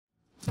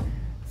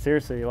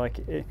Seriously, like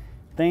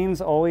things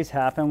always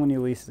happen when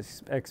you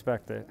least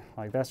expect it.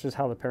 Like that's just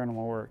how the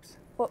paranormal works.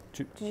 Well,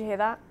 did you hear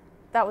that?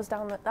 That was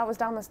down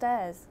the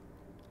stairs.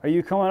 Are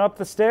you coming up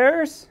the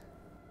stairs?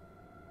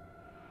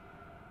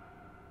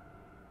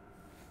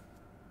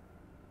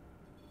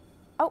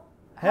 Oh,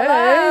 hey.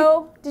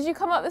 Hello? Did you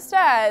come up the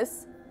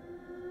stairs?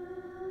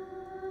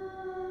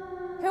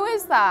 Who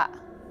is that?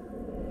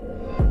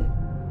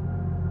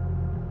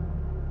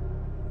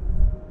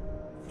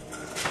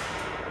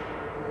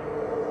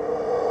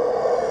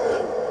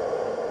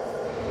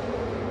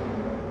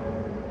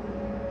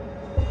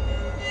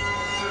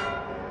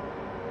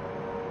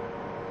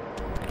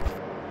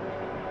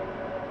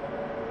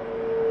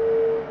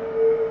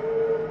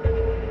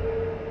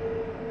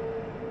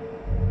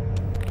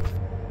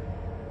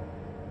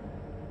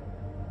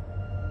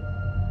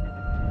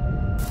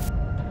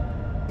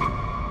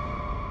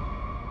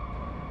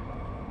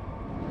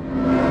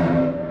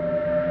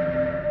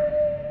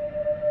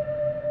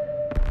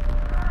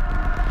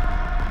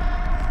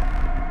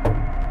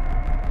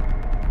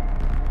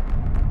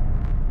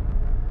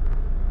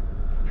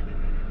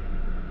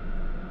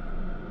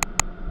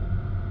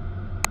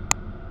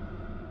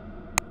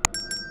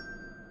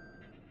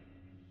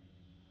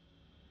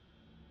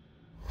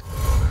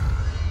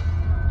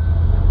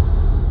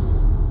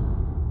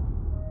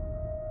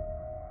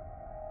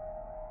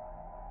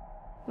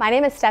 My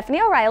name is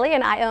Stephanie O'Reilly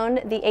and I own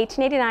the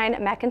 1889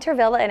 Mcinteer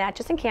Villa in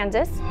Atchison,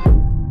 Kansas.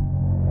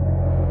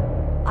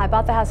 I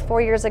bought the house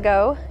 4 years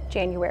ago,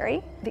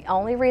 January. The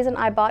only reason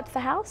I bought the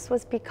house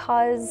was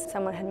because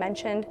someone had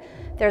mentioned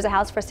there's a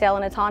house for sale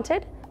and it's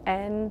haunted,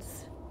 and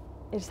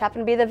it just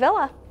happened to be the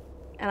villa,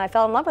 and I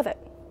fell in love with it.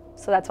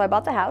 So that's why I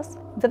bought the house.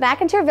 The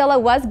Mcinteer Villa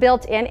was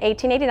built in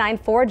 1889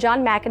 for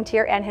John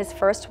Mcinteer and his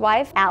first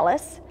wife,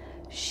 Alice.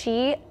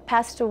 She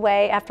passed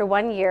away after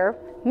 1 year.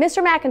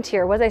 Mr.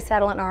 Mcinteer was a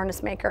saddle and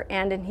harness maker,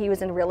 and he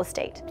was in real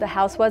estate. The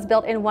house was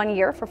built in 1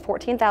 year for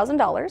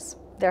 $14,000.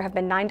 There have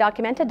been 9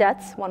 documented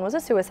deaths. 1 was a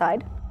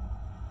suicide.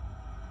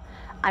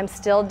 I'm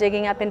still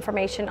digging up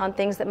information on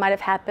things that might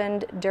have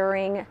happened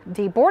during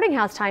the boarding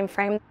house time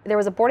frame. There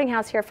was a boarding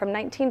house here from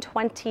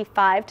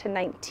 1925 to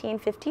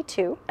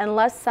 1952.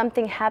 Unless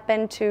something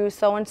happened to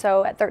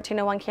so-and-so at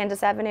 1301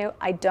 Kansas Avenue,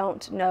 I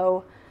don't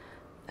know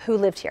who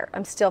lived here.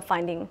 I'm still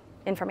finding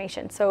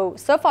information. So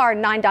far,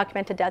 9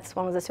 documented deaths,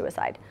 1 was a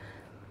suicide.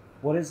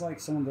 What is like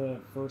some of the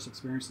first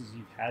experiences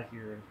you've had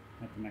here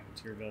at the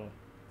Mcinteer Villa?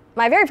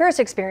 My very first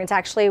experience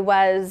actually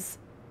was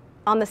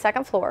on the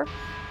 2nd floor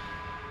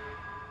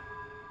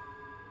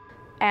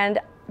and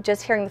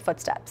just hearing the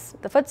footsteps.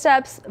 The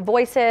footsteps,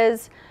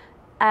 voices.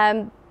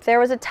 There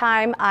was a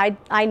time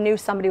I knew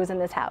somebody was in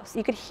this house.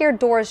 You could hear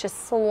doors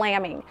just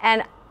slamming,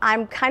 and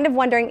I'm kind of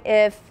wondering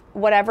if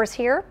whatever's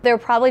here, they're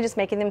probably just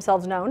making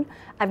themselves known.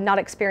 I've not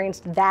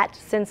experienced that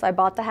since I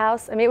bought the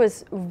house. I mean, it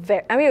was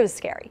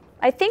scary.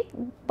 I think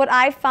what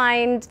I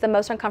find the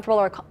most uncomfortable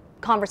are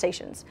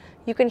conversations.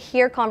 You can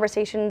hear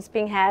conversations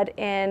being had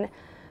in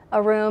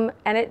a room,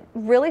 and it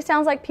really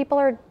sounds like people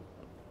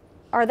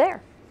are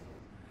there.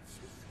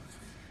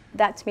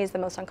 That to me is the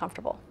most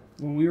uncomfortable.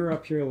 When we were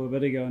up here a little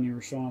bit ago and you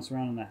were showing us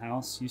around in the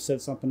house, you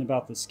said something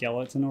about the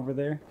skeleton over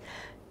there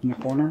in the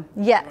corner.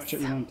 Yes. You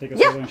want to take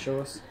us over and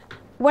show us?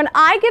 When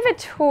I give a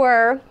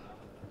tour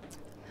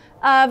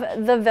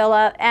of the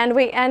villa and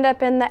we end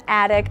up in the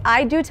attic,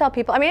 I do tell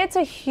people, I mean, it's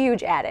a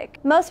huge attic.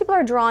 Most people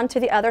are drawn to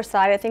the other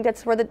side. I think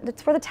that's where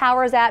the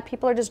tower is at.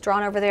 People are just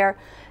drawn over there.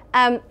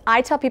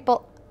 I tell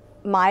people,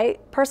 my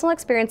personal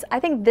experience, I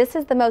think this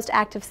is the most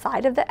active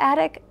side of the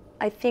attic.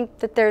 I think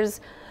that there's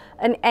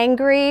an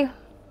angry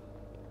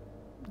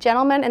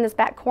gentleman in this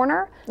back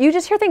corner. You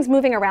just hear things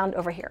moving around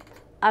over here.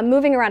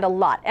 Moving around a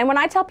lot. And when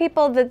I tell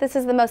people that this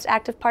is the most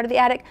active part of the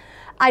attic,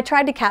 I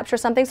tried to capture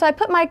something. So I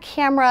put my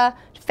camera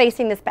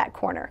facing this back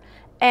corner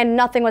and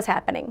nothing was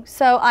happening.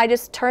 So I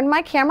just turned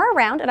my camera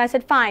around and I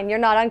said, fine, you're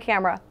not on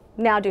camera.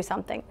 Now do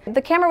something.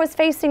 The camera was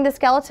facing the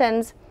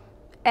skeletons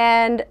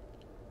and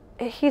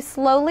he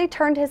slowly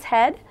turned his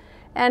head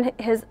and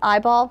his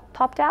eyeball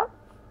popped out.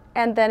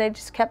 And then it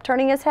just kept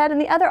turning his head and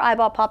the other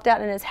eyeball popped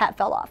out and his hat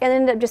fell off. And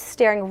ended up just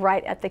staring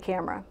right at the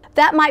camera.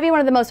 That might be one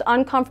of the most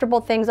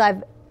uncomfortable things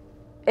I've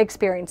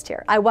experienced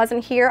here. I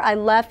wasn't here. I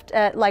left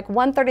at like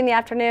 1:30 in the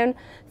afternoon,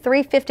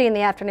 3:50 in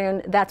the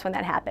afternoon. That's when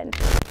that happened.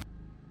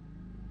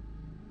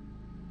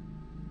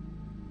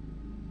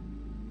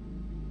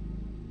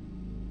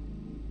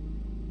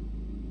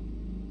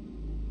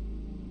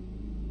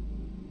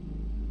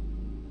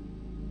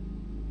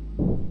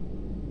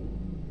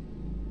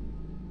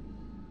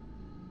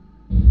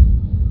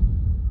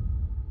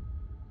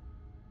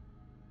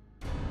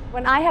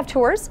 When I have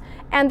tours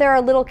and there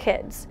are little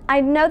kids, I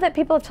know that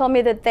people have told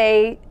me that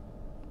they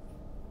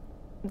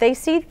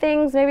see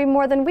things maybe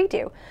more than we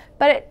do.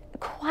 But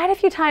quite a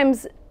few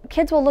times,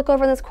 kids will look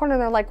over in this corner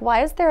and they're like,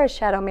 why is there a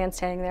shadow man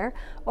standing there?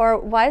 Or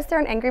why is there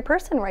an angry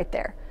person right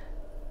there?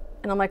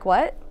 And I'm like,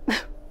 what?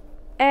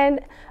 And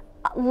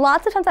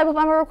lots of times I put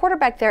my recorder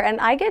back there and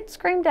I get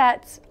screamed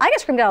at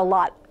a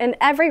lot in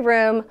every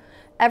room,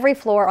 every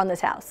floor on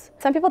this house.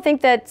 Some people think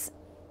that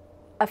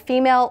a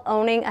female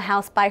owning a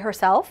house by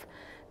herself.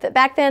 That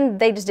back then,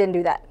 they just didn't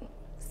do that.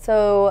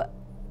 So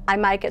I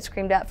might get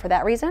screamed at for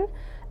that reason.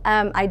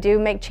 I do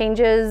make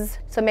changes,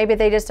 so maybe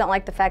they just don't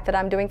like the fact that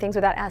I'm doing things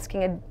without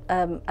asking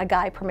a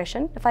guy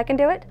permission if I can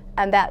do it.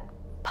 And that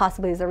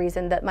possibly is the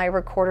reason that my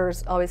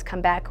recorders always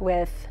come back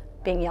with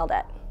being yelled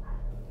at.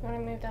 You want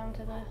to move down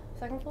to the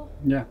second floor?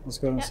 Yeah, let's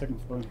go to the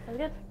second floor. That's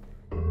good.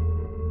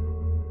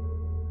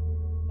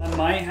 I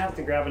might have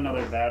to grab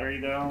another battery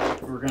though,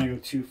 if we're gonna go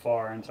too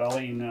far, and so I'll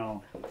let you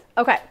know.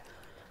 Okay.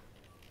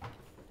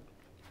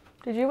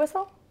 Did you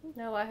whistle?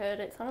 No, I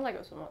heard it. It sounded like it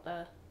was from up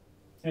there.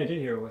 Yeah, I did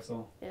hear a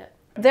whistle. Yeah.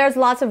 There's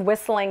lots of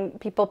whistling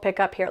people pick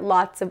up here.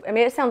 Lots of, I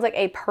mean, it sounds like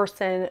a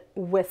person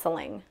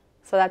whistling.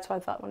 So that's why I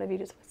thought one of you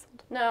just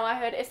whistled. No, I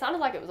heard it. It sounded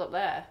like it was up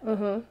there.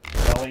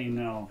 Mm-hmm. I'll let you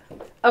know.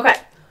 Okay.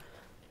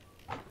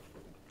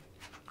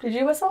 Did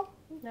you whistle?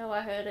 No,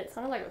 I heard it. It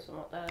sounded like it was from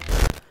up there.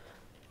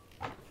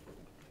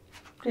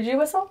 Did you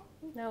whistle?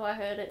 No, I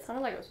heard it. It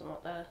sounded like it was from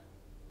up there.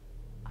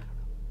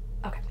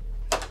 Okay.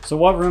 So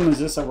what room is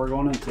this that we're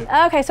going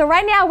into? Okay, so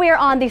right now we're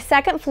on the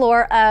second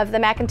floor of the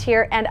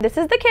Mcinteer, and this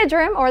is the kids'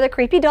 room or the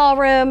creepy doll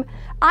room.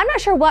 I'm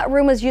not sure what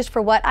room was used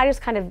for what. I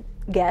just kind of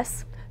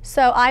guess.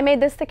 So I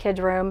made this the kids'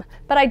 room,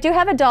 but I do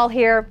have a doll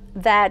here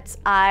that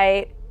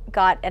I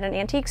got at an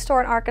antique store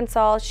in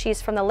Arkansas.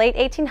 She's from the late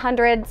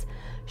 1800s.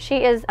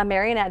 She is a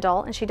marionette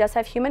doll, and she does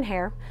have human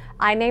hair.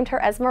 I named her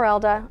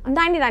Esmeralda.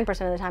 99%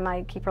 of the time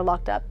I keep her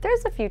locked up.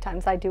 There's a few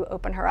times I do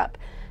open her up.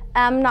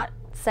 I'm not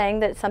saying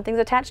that something's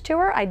attached to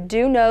her. I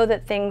do know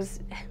that things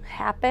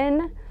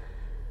happen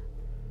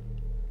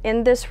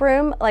in this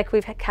room. Like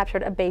we've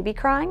captured a baby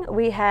crying.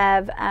 We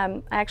have,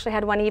 I actually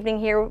had one evening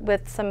here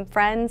with some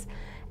friends,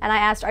 and I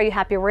asked, are you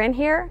happy we're in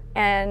here?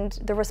 And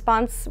the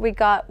response we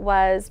got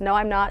was, no,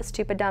 I'm not,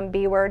 stupid, dumb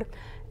B word,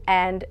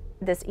 and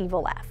this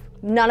evil laugh.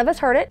 None of us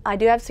heard it. I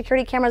do have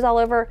security cameras all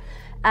over.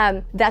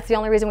 That's the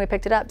only reason we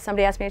picked it up.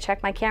 Somebody asked me to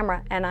check my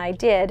camera, and I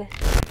did.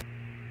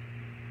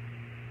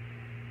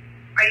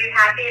 Are you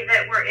happy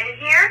that we're in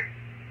here?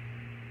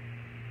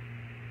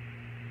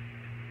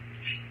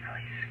 She's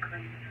really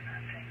screaming at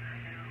that thing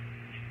right now.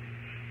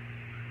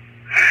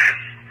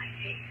 I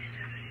hate you,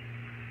 Stephanie.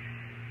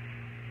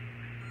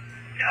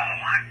 Oh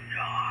my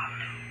God.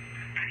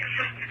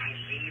 If he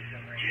leaves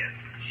already,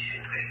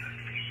 she's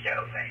so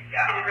bad.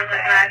 I'm really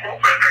glad to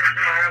take her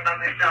tomorrow by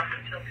myself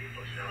until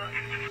people show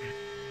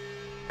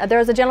up. There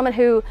was a gentleman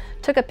who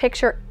took a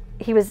picture.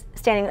 He was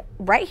standing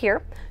right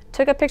here,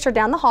 took a picture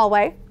down the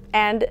hallway,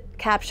 and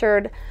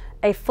captured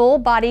a full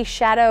body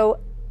shadow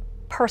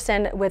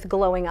person with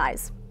glowing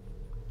eyes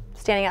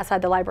standing outside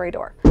the library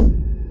door.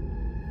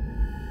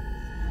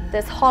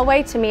 This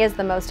hallway to me is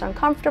the most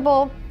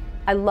uncomfortable.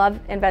 I love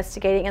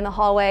investigating in the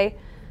hallway.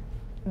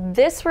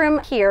 This room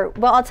here,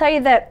 well, I'll tell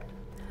you that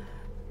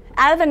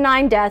out of the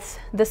 9 deaths,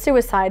 the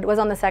suicide was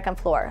on the second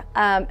floor.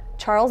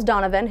 Charles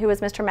Donovan, who was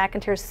Mr.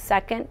 Mcinteer's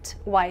second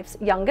wife's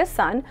youngest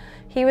son,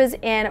 he was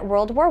in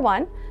World War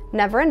I,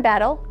 never in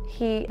battle.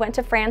 He went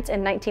to France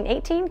in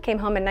 1918, came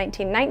home in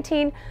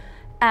 1919.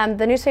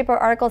 The newspaper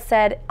article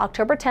said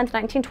October 10th,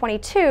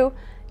 1922,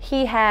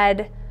 he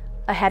had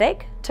a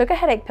headache, took a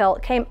headache pill,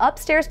 came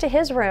upstairs to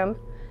his room,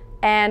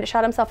 and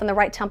shot himself in the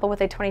right temple with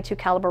a .22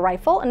 caliber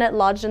rifle, and it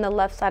lodged in the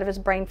left side of his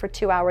brain for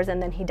 2 hours,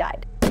 and then he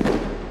died.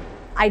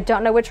 I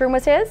don't know which room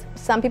was his.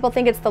 Some people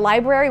think it's the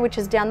library, which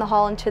is down the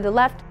hall and to the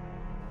left.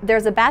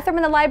 There's a bathroom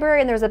in the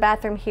library and there's a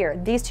bathroom here.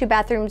 These 2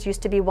 bathrooms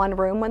used to be one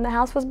room when the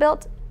house was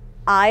built.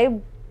 I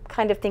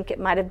kind of think it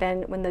might have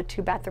been when the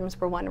 2 bathrooms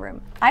were one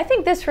room. I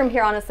think this room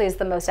here honestly is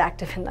the most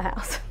active in the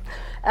house.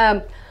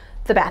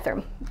 The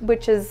bathroom,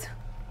 which is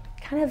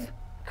kind of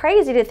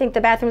crazy to think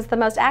the bathroom is the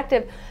most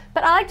active.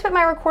 But I like to put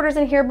my recorders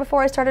in here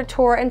before I start a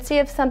tour and see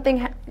if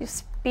something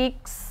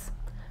speaks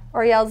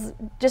or yells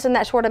just in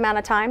that short amount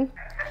of time.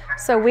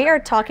 So we are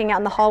talking out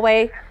in the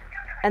hallway,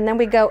 and then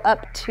we go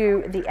up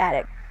to the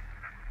attic.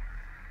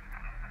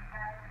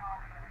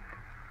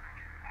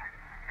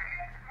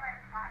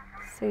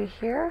 See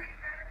here?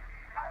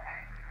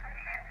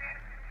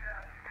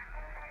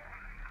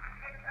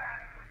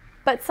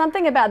 But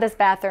something about this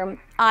bathroom,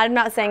 I'm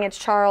not saying it's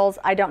Charles,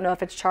 I don't know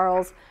if it's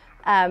Charles.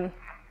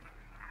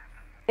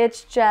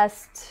 It's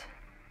just,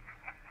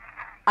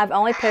 I've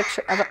only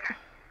pictured,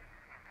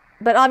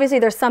 but obviously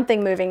there's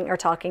something moving or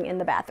talking in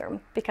the bathroom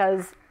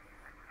because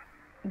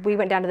we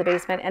went down to the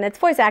basement and it's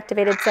voice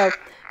activated, so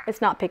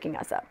it's not picking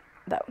us up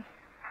though.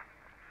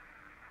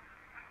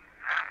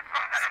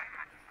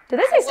 Did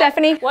they say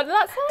Stephanie? What did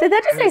that say? Did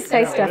that just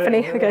say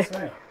Stephanie?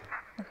 Okay.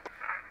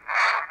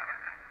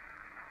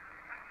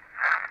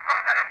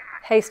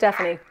 Hey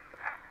Stephanie.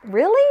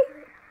 Really?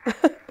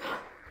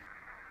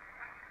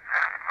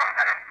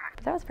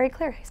 That was very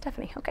clear. Hey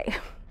Stephanie. Okay.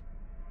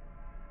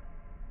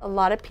 A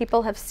lot of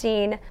people have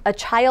seen a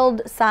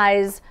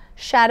child-size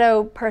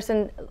shadow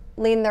person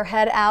lean their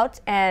head out,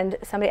 and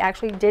somebody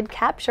actually did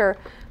capture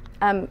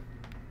an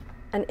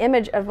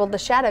image of, well, the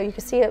shadow. You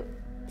can see it,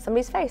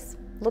 somebody's face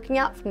looking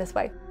out from this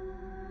way.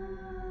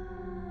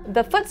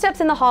 The footsteps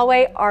in the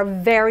hallway are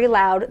very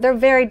loud. They're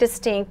very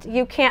distinct.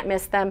 You can't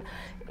miss them.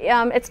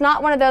 It's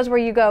not one of those where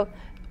you go,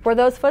 were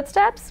those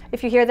footsteps?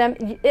 If you hear them,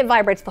 it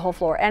vibrates the whole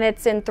floor, and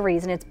it's in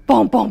threes, and it's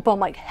boom, boom, boom,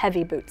 like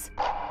heavy boots.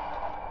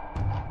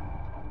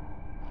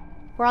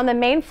 We're on the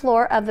main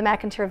floor of the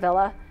Mcinteer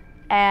Villa,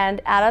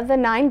 and out of the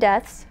 9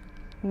 deaths,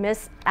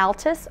 Miss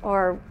Altus,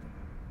 or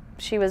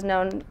she was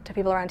known to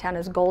people around town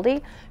as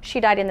Goldie, she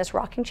died in this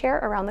rocking chair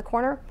around the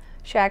corner.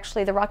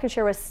 The rocking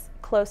chair was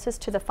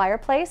closest to the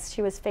fireplace.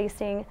 She was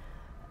facing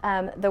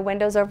the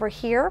windows over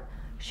here.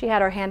 She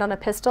had her hand on a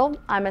pistol.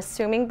 I'm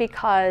assuming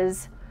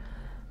because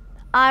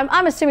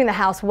I'm assuming the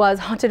house was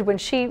haunted when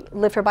she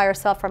lived here by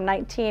herself from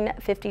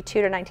 1952 to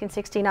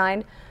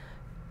 1969.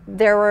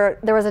 There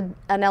was an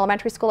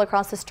elementary school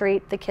across the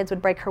street. The kids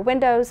would break her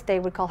windows. They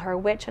would call her a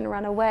witch and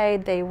run away.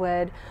 They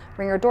would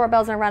ring her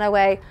doorbells and run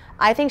away.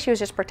 I think she was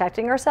just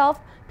protecting herself,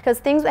 because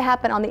things that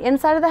happen on the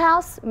inside of the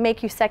house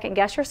make you second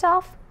guess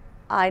yourself.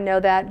 I know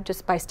that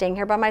just by staying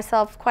here by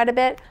myself quite a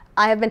bit.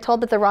 I have been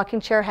told that the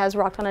rocking chair has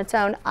rocked on its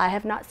own. I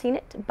have not seen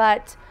it,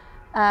 but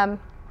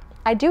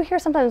I do hear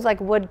sometimes like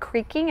wood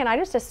creaking, and I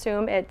just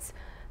assume it's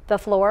the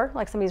floor,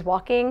 like somebody's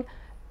walking.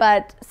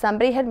 But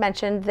somebody had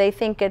mentioned they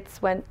think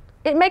it's when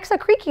it makes a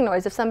creaking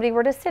noise if somebody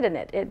were to sit in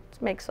it. It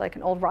makes like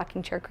an old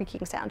rocking chair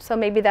creaking sound. So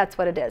maybe that's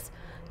what it is.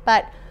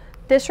 But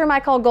this room I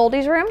call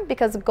Goldie's room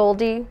because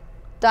Goldie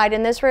died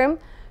in this room.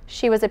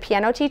 She was a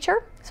piano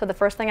teacher. So the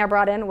first thing I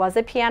brought in was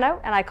a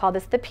piano, and I call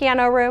this the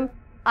piano room.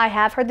 I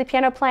have heard the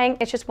piano playing.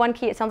 It's just one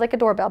key. It sounds like a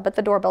doorbell, but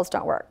the doorbells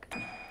don't work.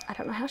 I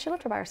don't know how she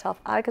lived here by herself.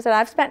 Like I said,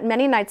 I've spent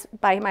many nights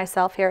by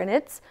myself here, and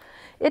it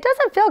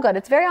doesn't feel good.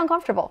 It's very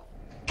uncomfortable.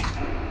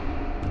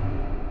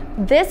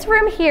 This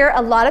room here,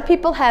 a lot of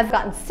people have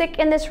gotten sick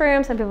in this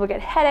room. Some people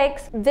get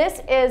headaches.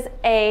 This is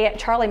a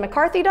Charlie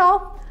McCarthy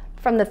doll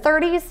from the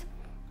 30s.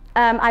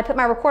 I put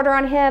my recorder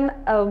on him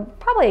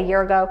probably a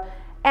year ago,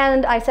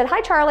 and I said,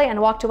 "Hi, Charlie," and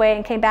walked away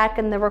and came back,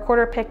 and the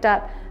recorder picked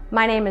up,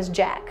 "My name is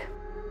Jack."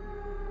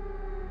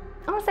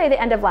 I want to say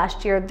the end of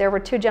last year, there were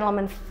 2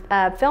 gentlemen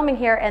filming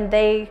here, and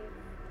they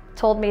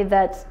told me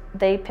that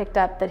they picked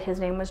up that his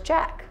name was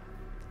Jack.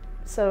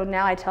 So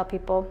now I tell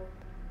people,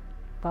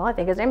 well, I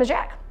think his name is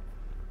Jack.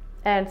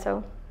 And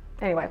so,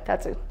 anyway,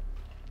 that's it.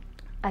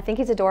 I think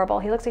he's adorable.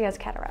 He looks like he has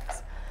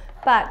cataracts.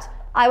 But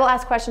I will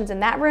ask questions in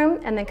that room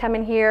and then come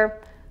in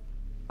here,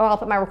 or I'll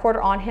put my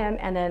recorder on him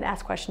and then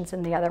ask questions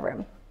in the other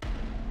room.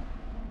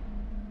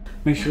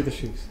 Make sure the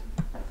shoes.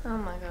 Oh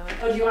my god.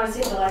 Oh, do you want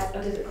to see the lights?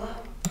 Oh, does it glow?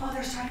 Oh,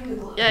 they're starting to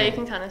glow. Yeah, you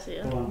can kind of see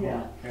it. Hold on, Yeah.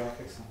 hold on. Here, I'll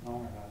fix them. Don't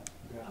worry about it.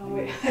 Oh,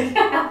 wait.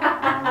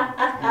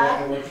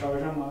 I will charge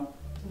them up.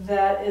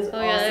 That is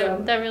Oh yeah,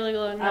 awesome. they're really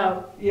glowing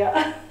now. Oh,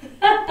 yeah.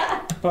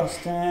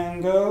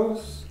 Bustin'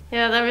 goes.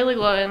 Yeah, they're really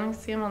glowing. You can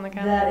see them on the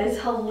camera. That is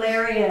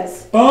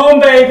hilarious. Boom,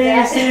 baby!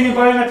 You see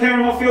anybody in the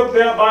paranormal field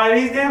buy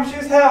these damn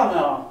shoes? Hell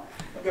no!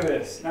 Look at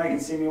this. Now you can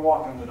see me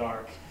walk in the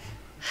dark.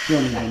 You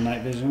don't need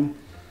night vision.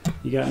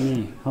 You got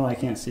me. Oh, I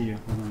can't see you.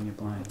 Hold on, you're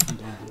blind. I'm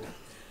blind.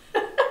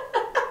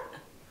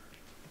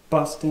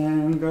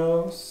 Bustin'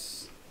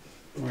 goes.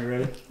 Are we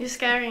ready? You're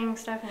scaring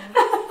Stephanie.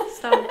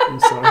 Stop it. I'm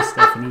sorry,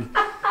 Stephanie.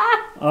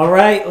 All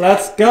right,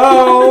 let's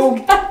go!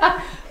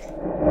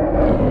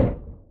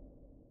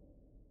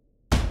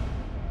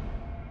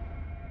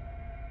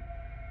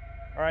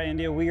 All right,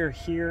 India, we are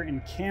here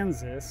in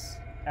Kansas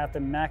at the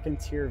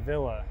Mcinteer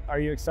Villa. Are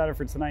you excited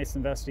for tonight's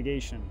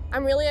investigation?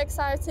 I'm really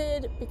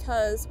excited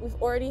because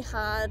we've already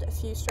had a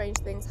few strange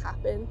things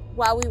happen.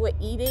 While we were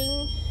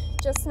eating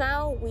just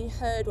now, we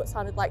heard what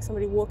sounded like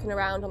somebody walking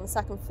around on the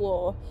 2nd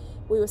floor.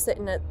 We were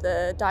sitting at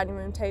the dining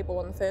room table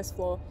on the 1st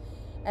floor,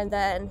 and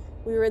then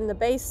we were in the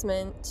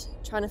basement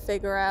trying to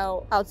figure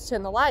out how to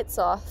turn the lights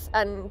off,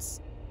 and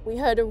we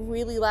heard a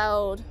really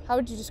loud, how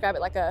would you describe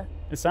it, like a...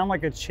 It sounded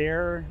like a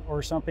chair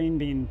or something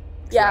being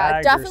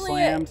dragged or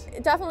slammed.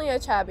 Definitely a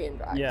chair being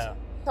dragged. Yeah.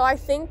 So I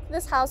think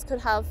this house could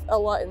have a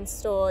lot in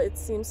store. It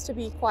seems to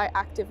be quite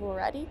active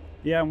already.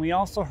 Yeah, and we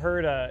also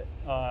heard a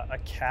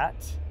cat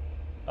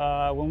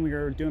when we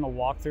were doing a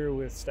walkthrough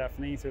with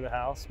Stephanie through the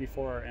house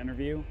before our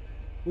interview,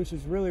 which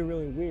is really,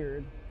 really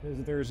weird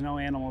because there's no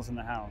animals in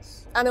the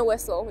house. And a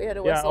whistle. We had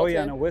a whistle. Yeah, oh yeah,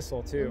 too. and a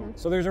whistle too. Mm-hmm.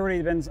 So there's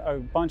already been a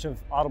bunch of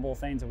audible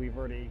things that we've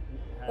already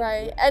had.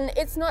 Right, and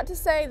it's not to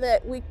say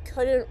that we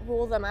couldn't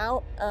rule them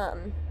out,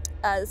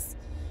 as,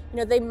 you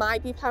know, they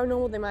might be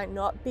paranormal, they might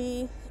not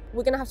be.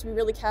 We're gonna have to be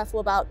really careful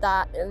about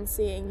that and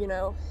seeing, you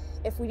know,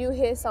 if we do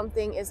hear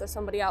something, is there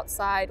somebody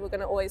outside? We're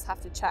gonna always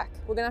have to check.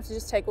 We're gonna have to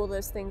just take all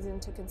those things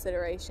into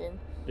consideration.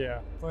 Yeah,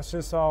 let's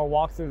just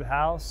walk through the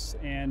house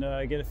and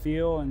get a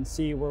feel and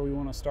see where we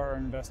want to start our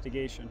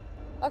investigation.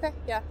 Okay,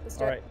 yeah, let's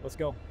do it. All right, let's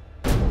go.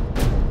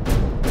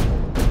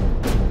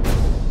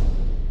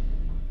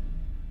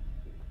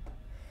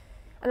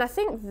 And I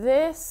think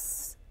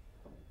this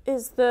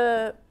is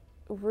the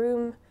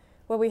room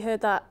where we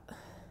heard that,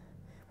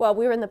 well,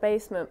 we were in the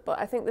basement, but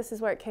I think this is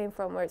where it came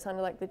from, where it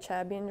sounded like the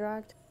chair being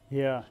dragged.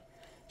 Yeah,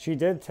 she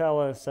did tell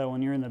us that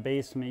when you're in the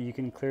basement, you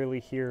can clearly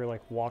hear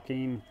like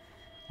walking,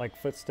 like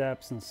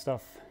footsteps and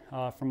stuff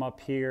from up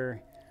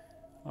here,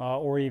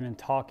 or even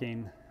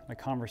talking, like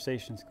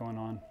conversations going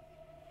on.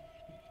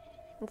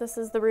 This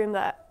is the room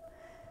that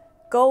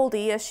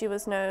Goldie, as she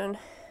was known,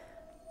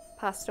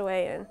 passed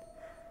away, and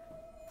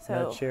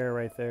so That chair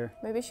right there.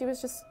 maybe she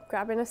was just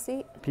grabbing a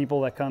seat. People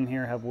that come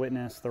here have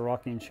witnessed the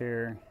rocking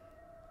chair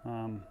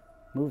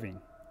moving.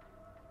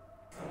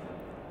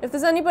 If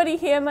there's anybody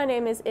here, my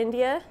name is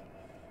India,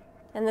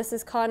 and this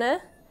is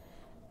Connor,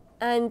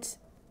 and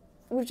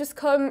we've just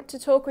come to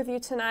talk with you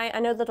tonight. I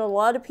know that a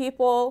lot of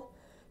people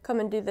come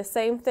and do the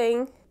same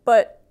thing,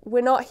 but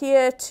we're not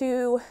here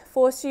to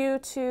force you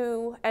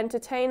to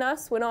entertain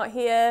us. We're not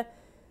here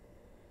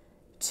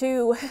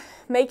to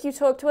make you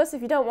talk to us.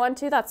 If you don't want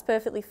to, that's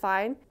perfectly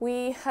fine.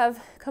 We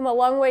have come a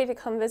long way to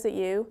come visit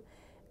you,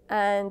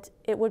 and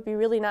it would be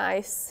really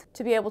nice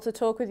to be able to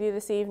talk with you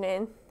this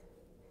evening.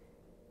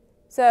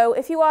 So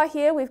if you are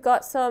here, we've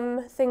got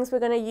some things we're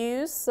going to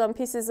use, some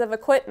pieces of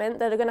equipment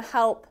that are going to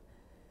help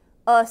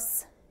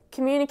us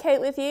communicate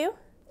with you.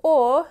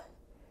 Or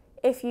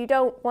if you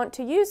don't want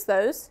to use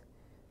those,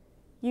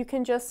 you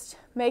can just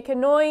make a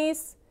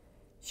noise,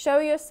 show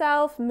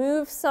yourself,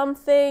 move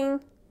something,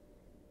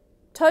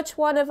 touch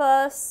one of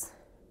us,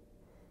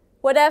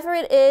 whatever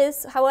it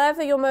is,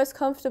 however you're most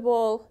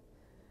comfortable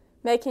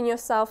making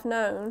yourself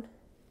known.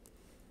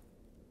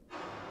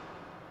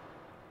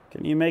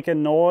 Can you make a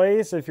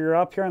noise if you're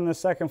up here on the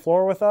second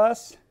floor with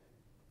us?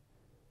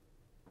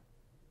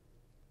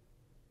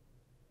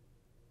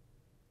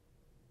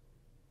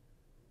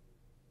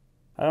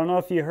 I don't know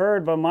if you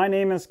heard, but my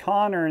name is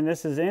Connor and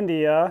this is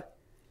India.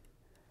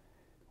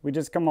 We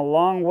just come a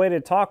long way to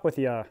talk with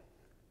ya.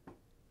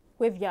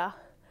 With ya.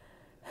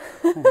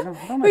 Hey,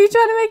 Were you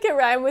trying to make it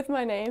rhyme with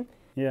my name?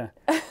 Yeah.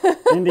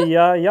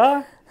 India,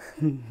 yeah.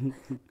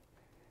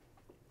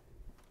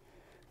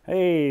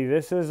 Hey,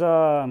 this is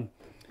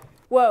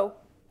Whoa,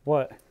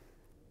 what?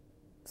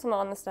 someone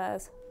on the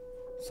stairs.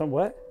 Some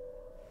what?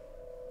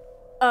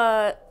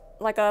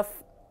 Like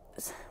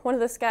one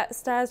of the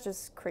stairs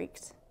just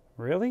creaked.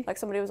 Really? Like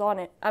somebody was on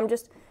it. I'm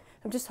just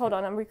hold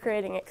on, I'm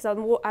recreating it because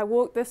I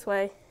walked this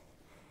way.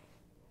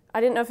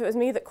 I didn't know if it was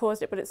me that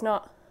caused it, but it's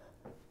not.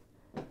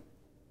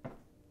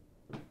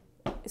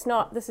 It's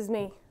not, this is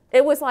me.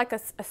 It was like a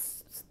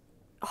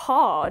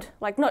hard,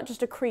 like not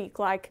just a creak,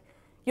 like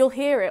you'll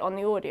hear it on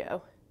the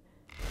audio.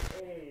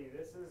 Hey,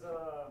 this is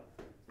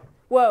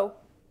Whoa,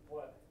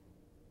 what?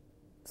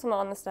 someone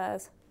on the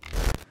stairs.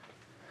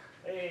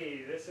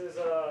 Hey, this is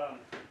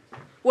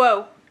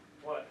Whoa,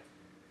 what?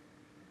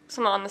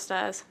 someone on the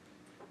stairs.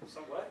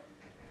 Some what?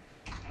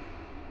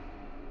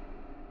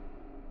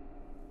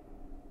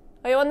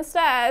 Are you on the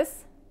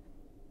stairs?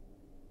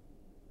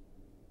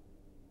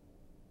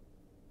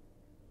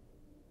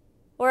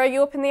 Or are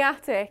you up in the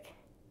attic?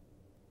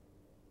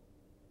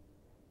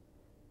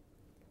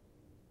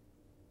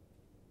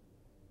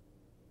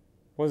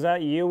 Was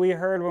that you we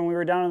heard when we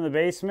were down in the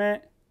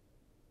basement?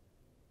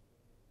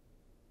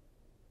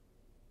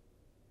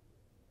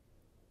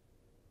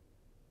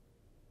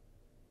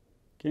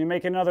 Can you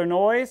make another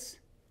noise?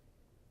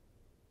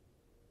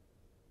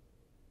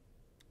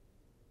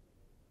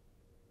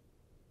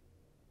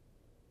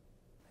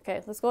 Okay,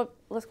 let's go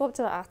up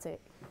to the attic.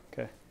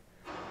 Okay.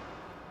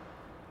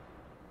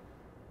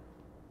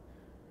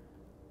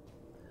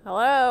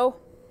 Hello?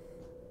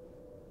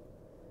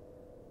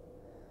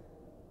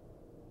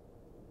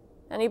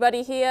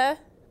 Anybody here?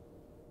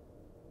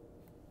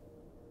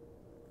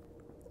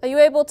 Are you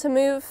able to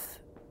move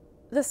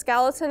the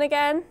skeleton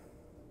again?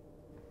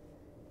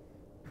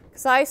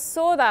 Because I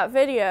saw that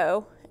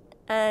video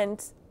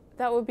and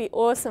that would be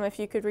awesome if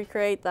you could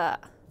recreate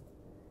that.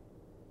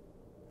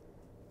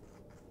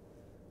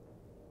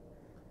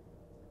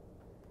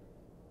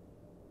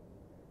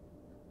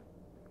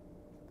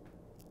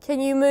 Can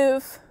you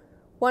move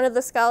one of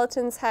the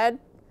skeleton's head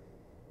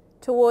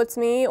towards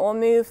me, or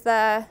move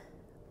an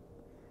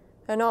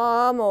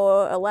arm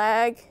or a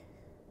leg?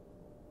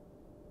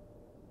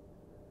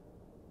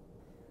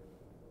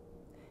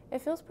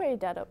 It feels pretty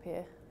dead up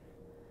here.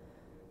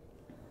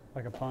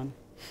 Like a pun?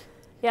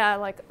 Yeah,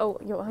 like, oh,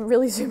 I'm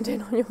really zoomed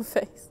in on your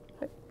face.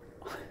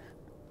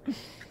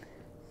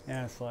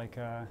 Yeah, it's like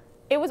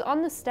It was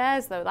on the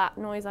stairs though, that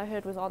noise I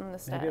heard was on the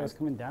stairs. maybe I was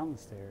coming down the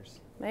stairs.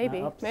 Maybe.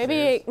 Not up the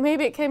Maybe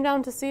stairs. it came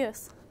down to see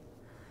us.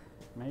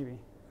 Maybe.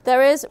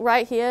 There is,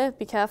 right here,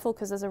 be careful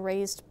because there's a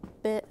raised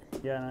bit.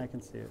 Yeah, and I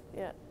can see it.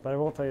 Yeah. But I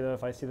will tell you though,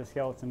 if I see the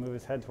skeleton move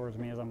his head towards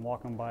me as I'm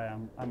walking by,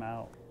 I'm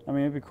out. I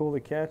mean, it'd be cool to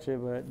catch it,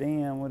 but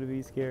damn, would it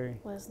be scary.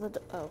 Where's the,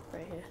 oh,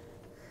 right here.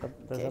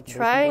 Does Okay, that the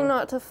trying basement door?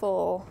 not to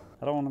fall.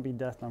 I don't want to be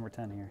death number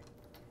 10 here.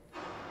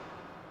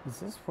 Is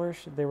this where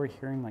they were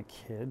hearing like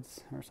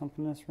kids or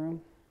something in this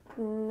room?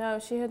 No,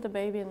 she had the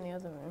baby in the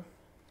other room.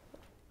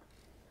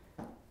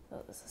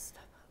 Oh, this is a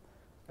step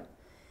up.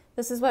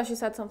 This is where she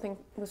said something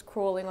was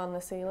crawling on the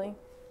ceiling.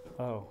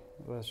 Oh,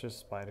 well, that's just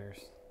spiders.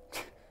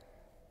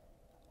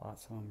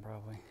 Lots of them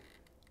probably.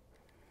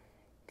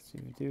 Because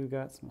you do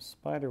got some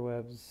spider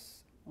webs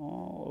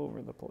all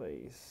over the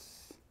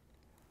place.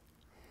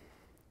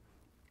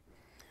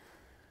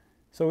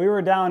 So we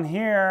were down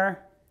here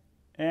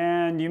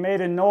and you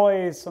made a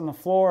noise on the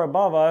floor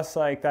above us,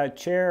 like that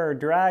chair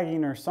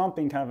dragging or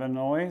something, kind of a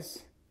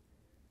noise.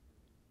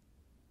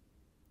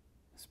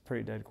 It's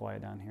pretty dead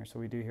quiet down here, so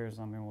we do hear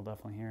something, we'll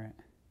definitely hear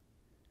it.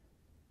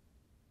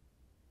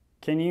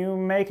 Can you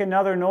make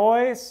another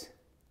noise?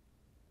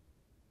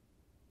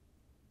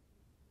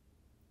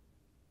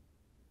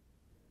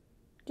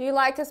 Do you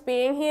like us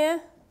being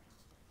here?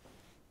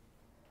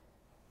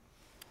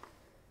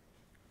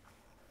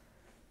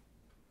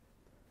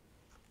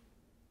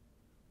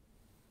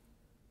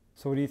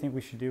 So what do you think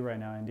we should do right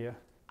now, India?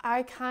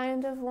 I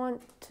kind of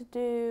want to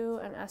do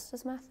an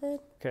Estes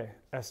method. Okay,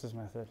 Estes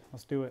method.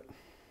 Let's do it.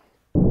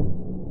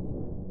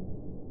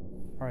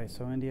 All right,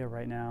 so India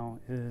right now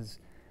is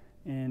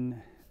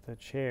in the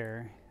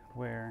chair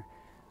where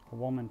a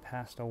woman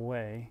passed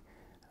away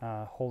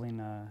holding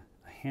a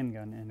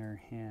handgun in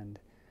her hand.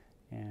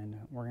 And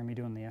we're going to be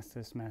doing the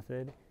Estes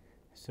method.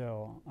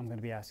 So I'm going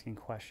to be asking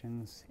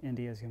questions.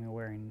 India is going to be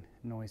wearing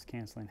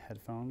noise-canceling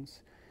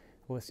headphones,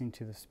 listening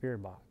to the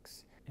spirit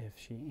box. If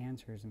she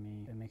answers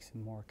me, it makes it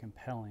more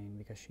compelling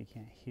because she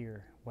can't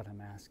hear what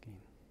I'm asking.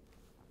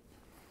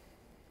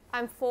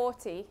 I'm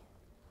 40.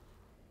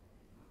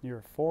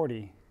 You're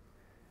 40.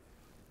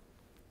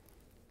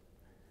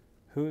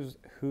 Who's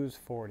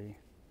 40?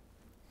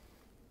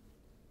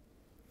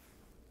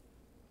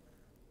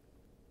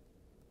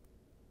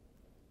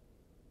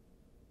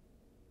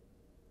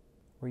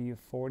 Were you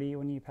 40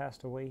 when you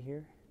passed away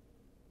here?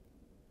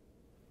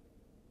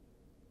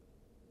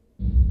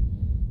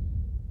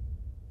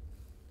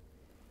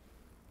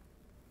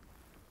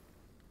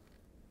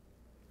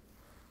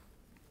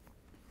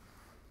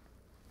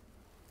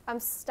 I'm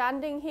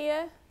standing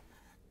here.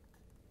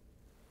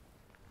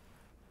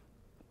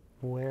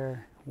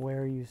 Where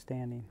are you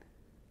standing?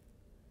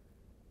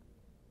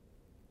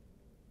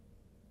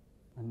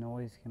 A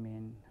noise can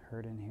be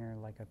heard in here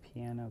like a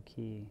piano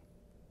key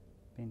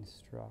being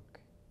struck.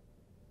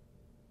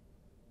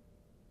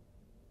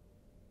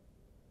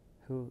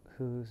 Who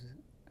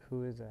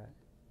is that?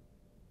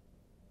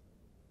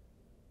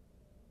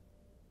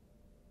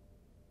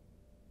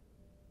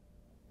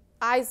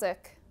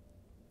 Isaac.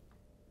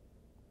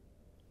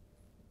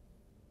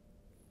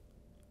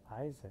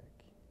 Isaac.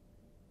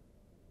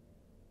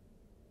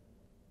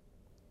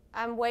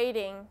 I'm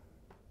waiting.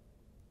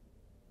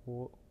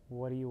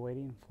 What are you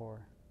waiting for?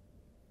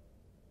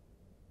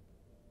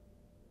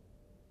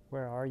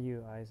 Where are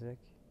you, Isaac?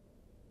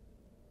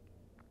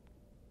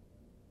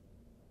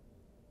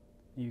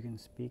 You can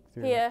speak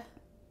through Here.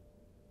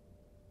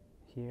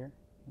 Here?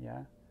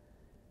 Yeah?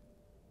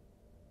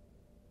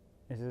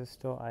 Is this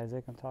still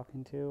Isaac I'm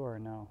talking to, or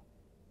no?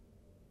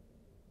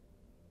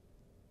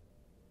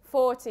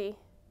 40.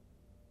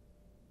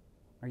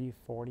 Are you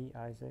 40,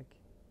 Isaac?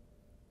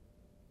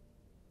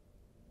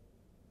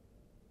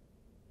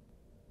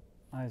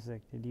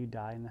 Isaac, did you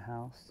die in the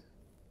house?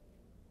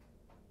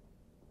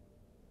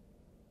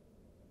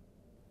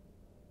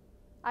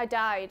 I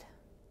died.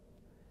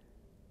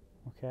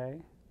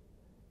 Okay.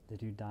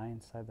 Did you die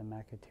inside the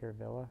Mcinteer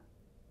Villa?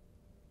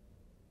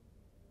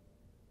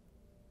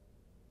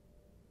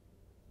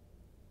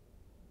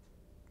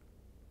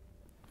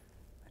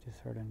 I just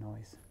heard a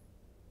noise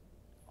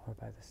over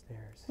by the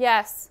stairs.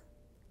 Yes.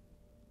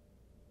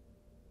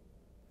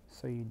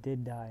 So you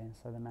did die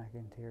inside the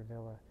Mcinteer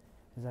Villa.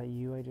 Is that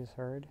you I just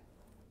heard?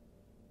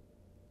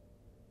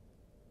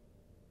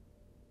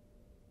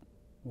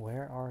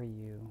 Where are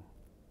you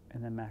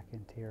in the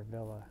Mcinteer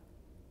Villa?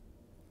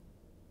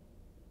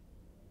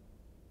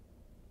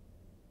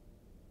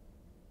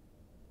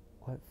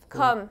 What floor?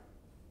 Come.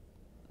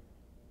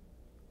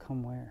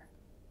 Come where?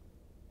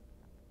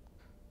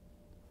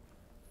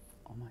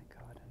 Oh my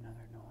God,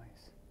 another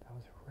noise. That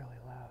was really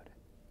loud.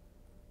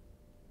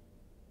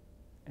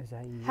 Is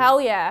that you? Hell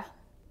yeah.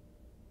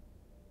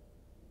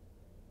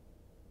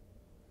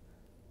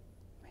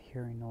 I'm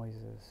hearing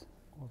noises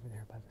over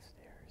there by the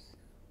stairs.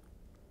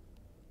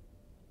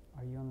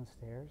 Are you on the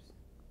stairs?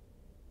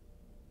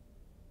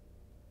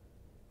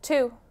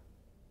 2.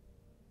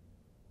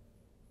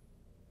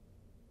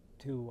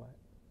 2 what?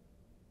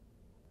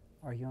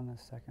 Are you on the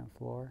 2nd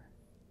floor?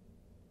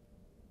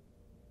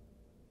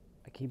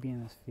 I keep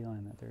getting this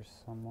feeling that there's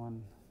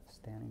someone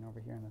standing over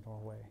here in the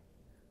doorway.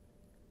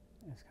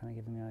 It's kind of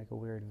giving me like a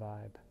weird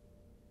vibe.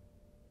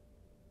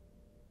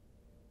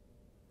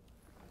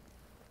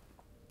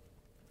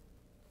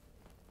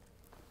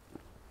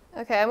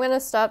 Okay, I'm gonna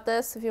stop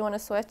this if you want to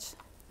switch.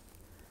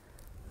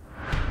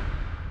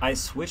 I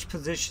switched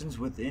positions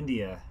with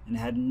India and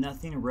had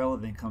nothing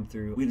relevant come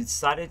through. We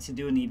decided to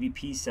do an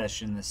EVP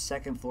session in the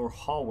 2nd floor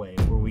hallway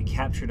where we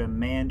captured a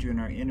man during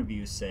our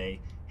interview say,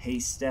 "Hey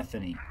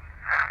Stephanie."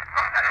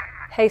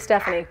 Hey,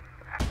 Stephanie.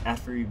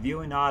 After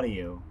reviewing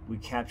audio, we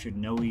captured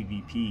no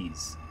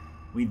EVPs.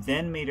 We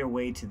then made our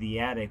way to the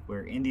attic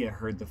where India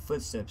heard the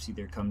footsteps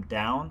either come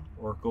down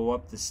or go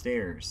up the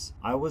stairs.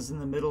 I was in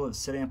the middle of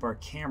setting up our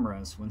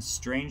cameras when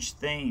strange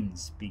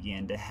things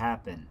began to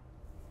happen.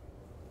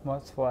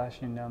 What's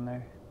flashing down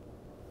there?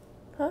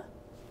 Huh?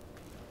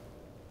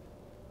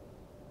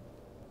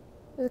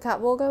 Is the cat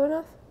ball going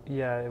off?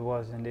 Yeah, it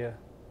was India.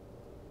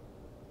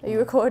 Are you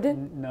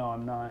recording? No,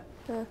 I'm not.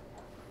 Yeah.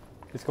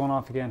 It's going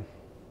off again.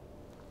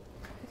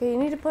 Okay, you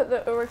need to put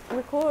the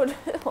record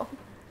on.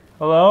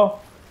 Hello?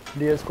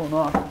 India's going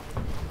off.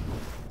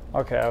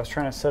 Okay, I was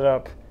trying to set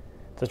up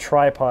the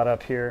tripod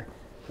up here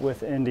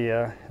with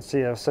India.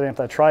 See, I was setting up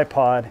that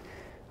tripod.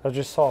 I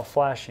just saw it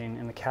flashing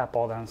and the cat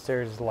ball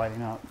downstairs is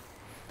lighting up.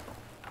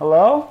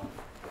 Hello?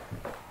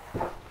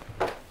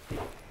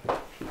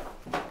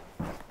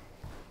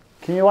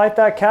 Can you light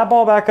that cat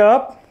ball back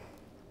up?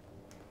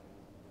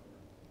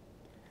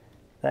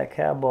 That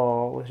cat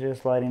ball was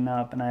just lighting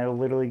up and I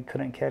literally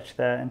couldn't catch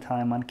that in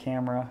time on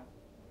camera.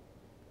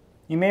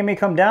 You made me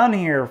come down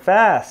here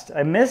fast.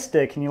 I missed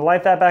it. Can you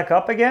light that back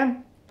up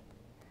again?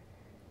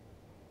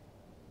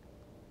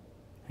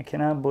 I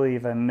cannot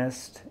believe I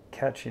missed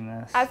catching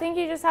this. I think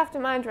you just have to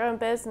mind your own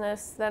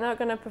business. They're not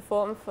going to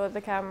perform for the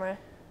camera.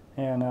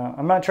 Yeah, no.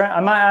 I'm not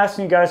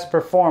asking you guys to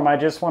perform. I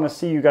just want to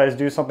see you guys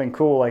do something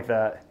cool like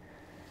that.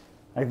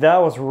 Like,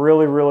 that was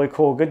really, really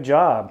cool. Good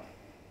job.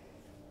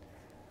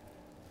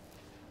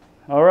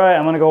 All right,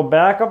 I'm going to go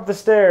back up the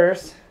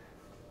stairs.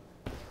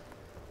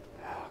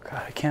 Oh,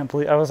 God, I can't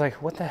believe... I was like,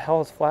 what the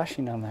hell is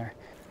flashing down there?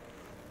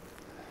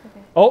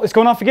 Okay. Oh, it's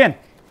going off again.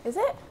 Is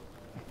it?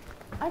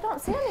 I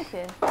don't see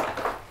anything.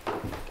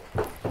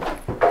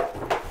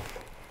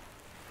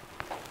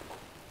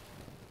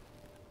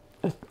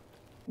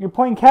 You're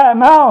playing cat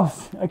and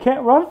mouse. I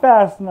can't run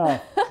fast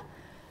enough.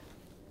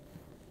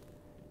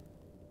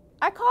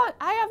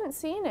 I haven't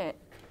seen it.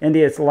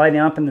 India, it's lighting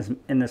up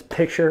in this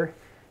picture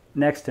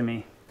next to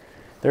me.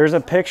 There's a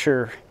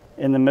picture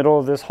in the middle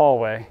of this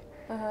hallway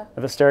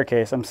of the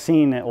staircase. I'm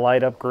seeing it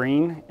light up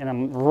green, and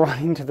I'm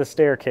running to the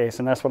staircase,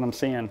 and that's what I'm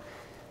seeing.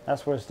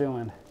 That's what it's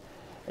doing.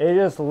 It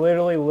just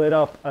literally lit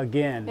up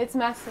again. It's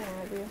messing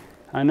with you.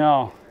 I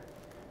know.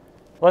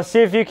 Let's see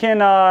if you can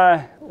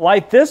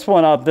light this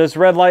one up, this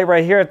red light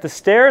right here at the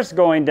stairs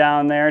going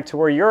down there to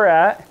where you're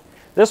at.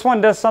 This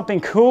one does something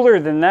cooler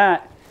than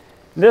that.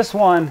 This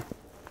one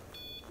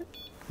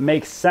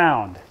makes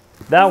sound.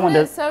 That one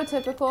does. It's so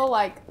typical,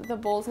 like the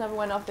balls never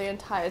went off the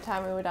entire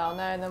time we were down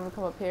there, and then we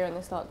come up here and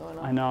they start going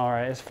off. I know,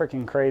 right? It's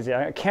freaking crazy.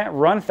 I can't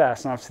run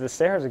fast enough to the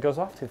stairs. It goes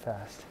off too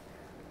fast.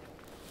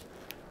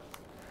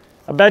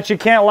 I bet you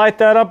can't light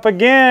that up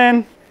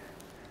again.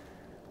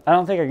 I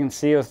don't think I can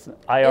see with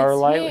IR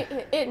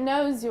light. It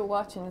knows you're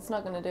watching. It's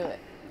not going to do it.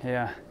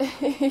 Yeah.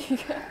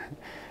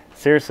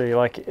 Seriously,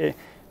 like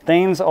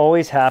things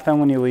always happen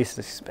when you least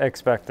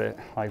expect it.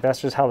 Like,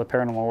 that's just how the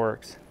paranormal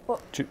works.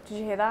 Well, did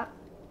you hear that?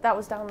 That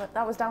was down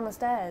the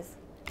stairs.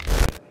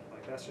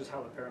 Like, that's just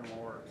how the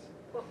paranormal works.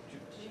 Well,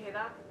 did you hear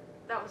that?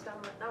 That was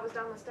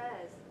down the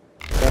stairs.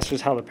 That's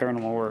just how the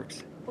paranormal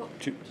works. Well,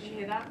 did you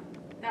hear that?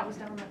 That was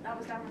down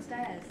the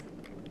stairs.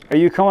 Are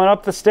you coming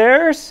up the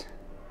stairs?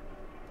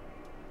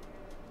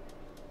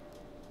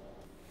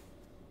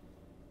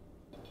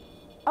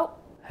 Oh.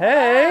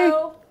 Hey.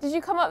 Hello? Did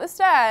you come up the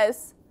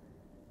stairs?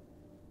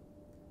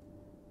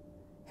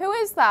 Who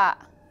is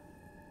that?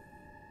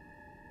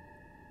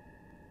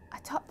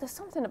 There's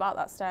something about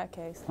that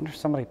staircase. I wonder if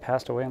somebody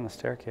passed away on the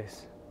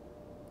staircase.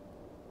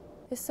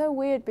 It's so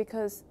weird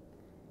because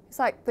it's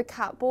like the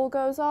cat ball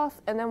goes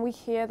off and then we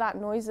hear that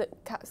noise that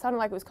sounded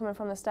like it was coming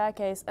from the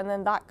staircase, and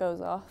then that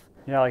goes off.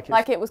 Yeah,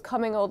 like it was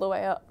coming all the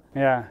way up.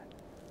 Yeah.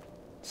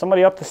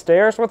 Somebody up the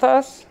stairs with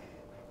us?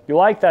 You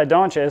like that,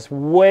 don't you? It's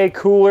way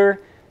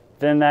cooler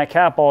than that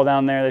cat ball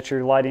down there that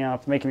you're lighting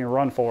up, making me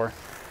run for.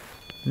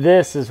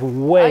 This is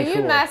way cooler.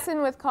 Are you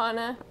messing with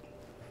Connor?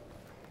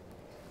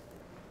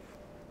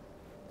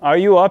 Are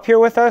you up here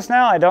with us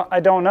now? I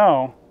don't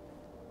know.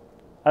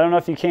 I don't know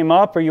if you came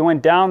up or you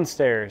went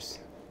downstairs.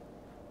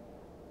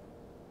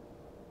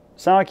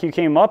 Sound like you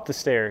came up the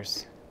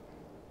stairs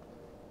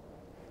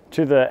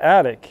to the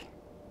attic.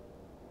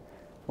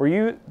 Were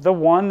you the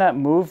one that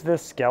moved the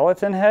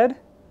skeleton head?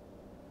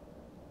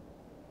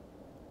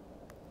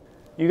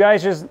 You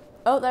guys just...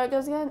 Oh, there it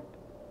goes again.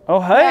 Oh,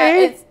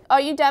 hey! Yeah,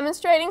 are you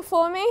demonstrating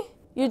for me?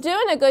 You're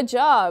doing a good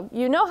job.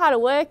 You know how to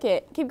work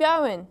it. Keep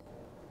going.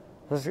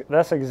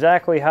 That's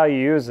exactly how you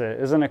use it.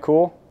 Isn't it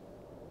cool?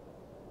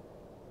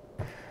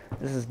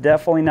 This is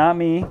definitely not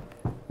me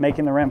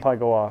making the REM pod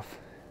go off.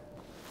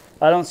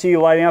 I don't see you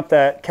lighting up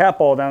that cat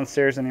ball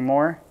downstairs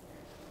anymore.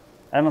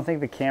 I don't think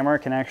the camera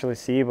can actually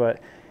see, but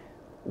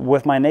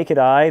with my naked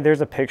eye,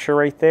 there's a picture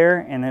right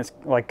there, and it's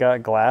like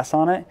got glass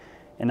on it,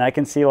 and I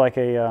can see like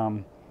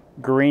a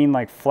green,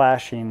 like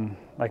flashing,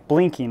 like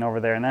blinking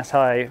over there, and that's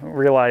how I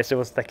realized it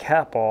was the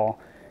cat ball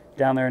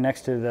down there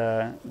next to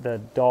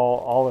the doll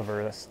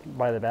Oliver that's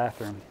by the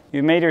bathroom.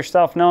 You made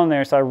yourself known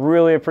there, so I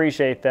really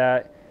appreciate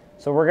that.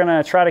 So we're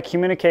gonna try to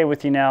communicate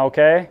with you now,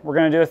 okay? We're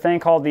gonna do a thing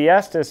called the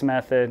Estes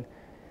method,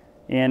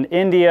 and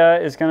India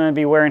is gonna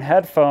be wearing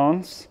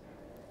headphones,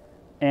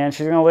 and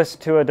she's gonna listen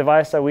to a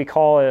device that we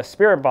call a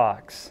spirit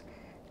box.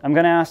 I'm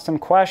gonna ask some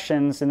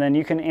questions, and then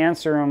you can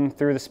answer them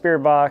through the spirit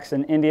box,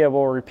 and India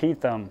will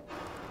repeat them.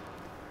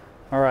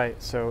 All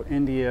right, so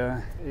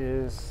India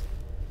is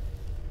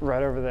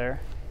right over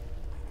there.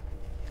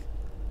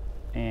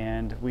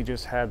 And we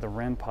just had the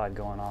REM pod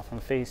going off. I'm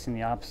facing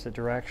the opposite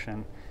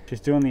direction. She's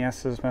doing the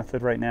Estes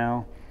method right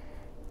now,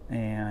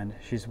 and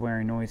she's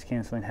wearing noise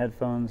canceling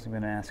headphones. I'm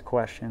gonna ask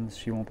questions.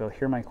 She won't be able to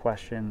hear my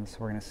questions.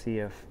 We're gonna see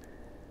if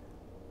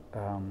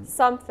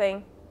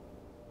Something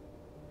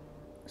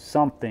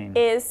Something.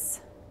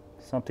 is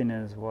Something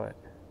is what?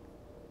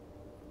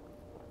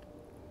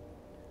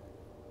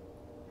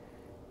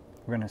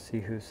 We're gonna see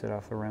who set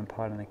off the REM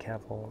pod in the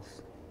cat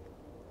balls.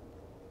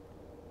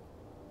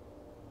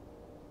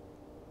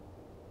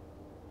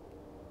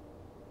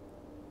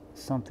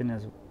 Something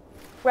is.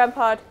 REM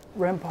pod.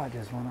 REM pod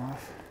just went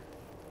off.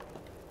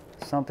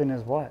 Something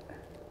is what?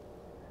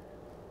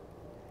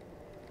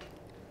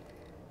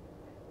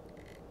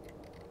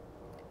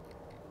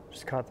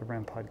 Just caught the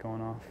REM pod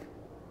going off.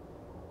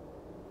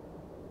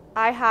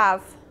 I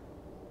have.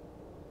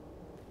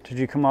 Did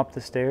you come up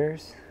the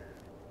stairs?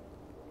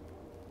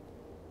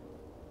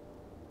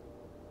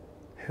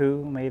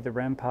 Who made the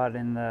REM pod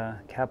in the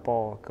cat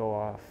ball go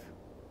off?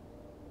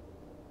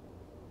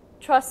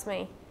 Trust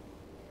me.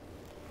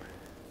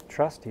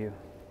 Trust you.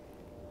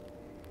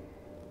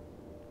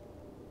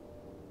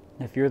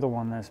 If you're the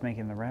one that's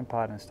making the REM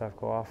pod and stuff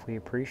go off, we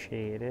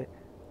appreciate it.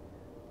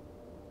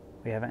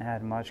 We haven't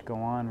had much go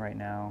on right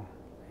now,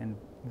 and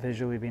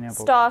visually being able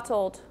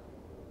Startled.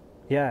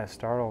 Yeah,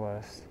 startle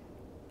us.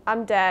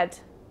 I'm dead.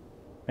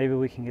 Maybe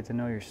we can get to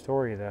know your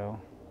story though.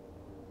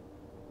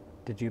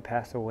 Did you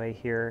pass away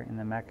here in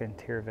the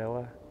Mcinteer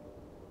Villa?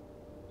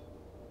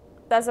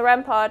 There's a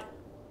REM pod.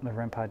 The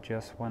REM pod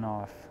just went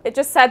off. It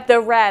just said the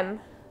REM.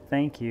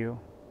 Thank you.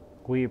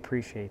 We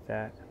appreciate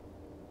that.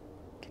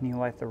 Can you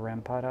light the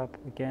REM pod up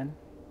again?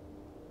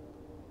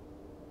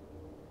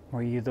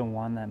 Were you the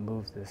one that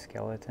moved the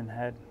skeleton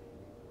head?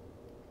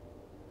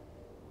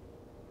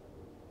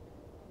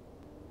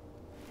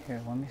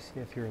 Here, let me see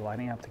if you're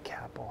lighting up the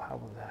cat ball. How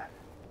about that?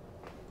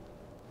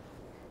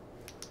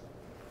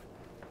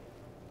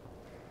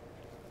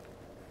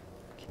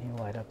 Can you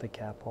light up the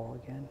cat ball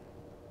again?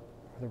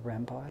 Or the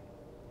REM pod?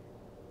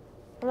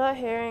 I'm not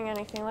hearing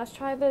anything. Let's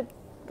try the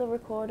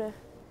recorder.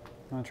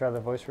 You want to try the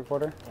voice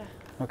recorder?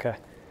 Yeah. Okay.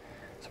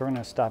 So we're going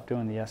to stop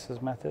doing the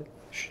S's method.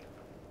 Shh.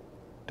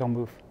 Don't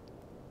move.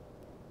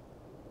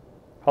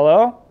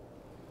 Hello?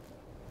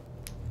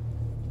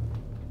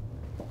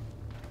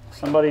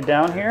 Somebody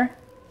down here?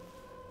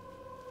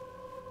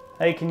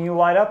 Hey, can you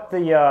light up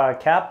the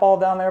cat ball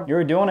down there? You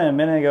were doing it a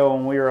minute ago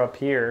when we were up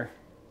here.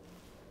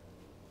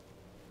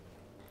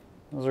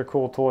 Those are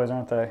cool toys,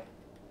 aren't they?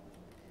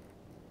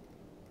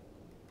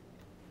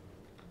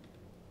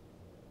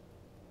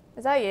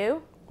 Is that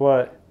you?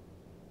 What?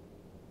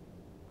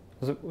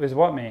 Is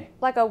what me?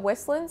 Like a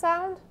whistling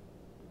sound?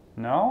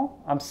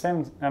 No, I'm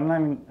zooming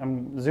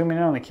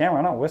in on the camera.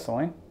 I'm not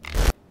whistling.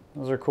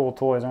 Those are cool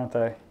toys, aren't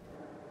they?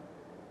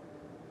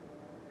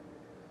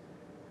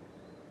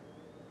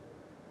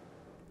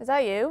 Is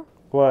that you?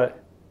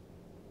 What?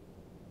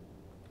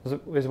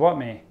 Is what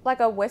me? Like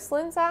a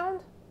whistling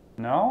sound?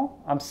 No,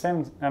 I'm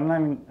zooming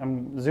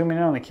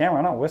in on the camera.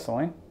 I'm not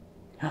whistling.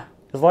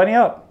 It's lighting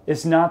up.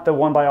 It's not the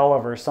one by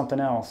Oliver. It's something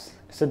else.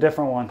 It's a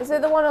different one. Is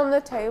it the one on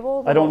the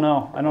table? I don't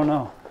know. I don't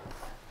know.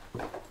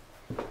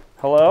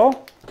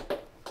 Hello?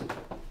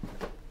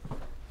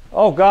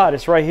 Oh God,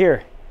 it's right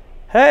here.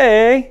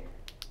 Hey.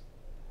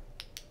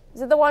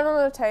 Is it the one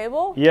on the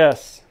table?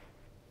 Yes.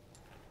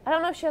 I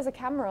don't know if she has a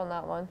camera on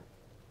that one.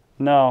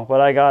 No,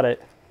 but I got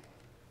it.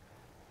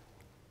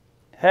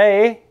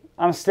 Hey,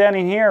 I'm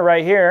standing here,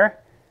 right here.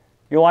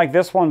 You like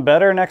this one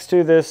better next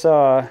to this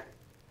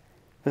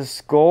this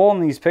skull in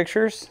these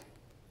pictures?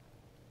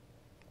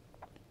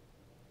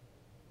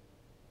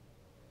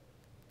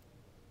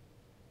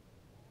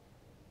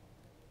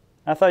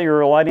 I thought you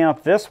were lighting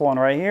up this one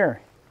right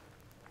here.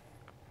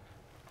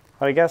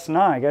 But I guess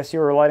not. I guess you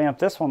were lighting up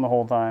this one the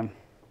whole time.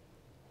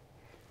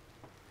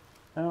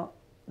 Well,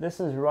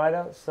 this is right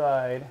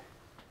outside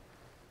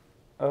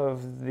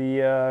of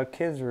the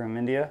kids' room,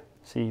 India.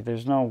 See,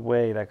 there's no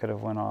way that could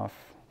have went off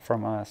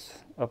from us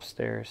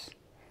upstairs.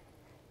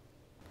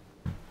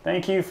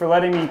 Thank you for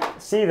letting me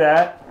see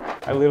that.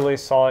 I literally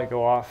saw it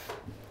go off.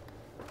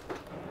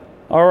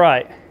 All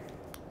right.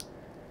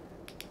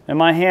 In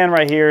my hand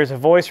right here is a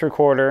voice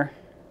recorder.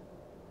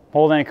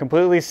 Holding it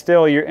completely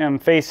still, I'm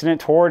facing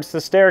it towards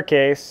the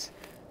staircase.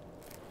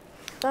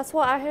 That's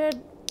what I heard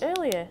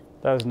earlier.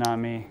 That was not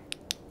me.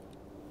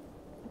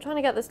 I'm trying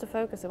to get this to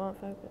focus. It won't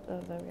focus. Oh,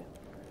 there we go.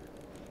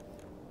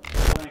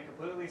 Holding it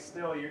completely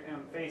still,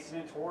 I'm facing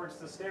it towards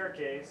the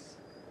staircase.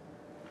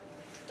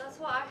 That's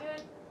what I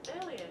heard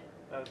earlier.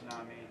 That was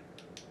not me.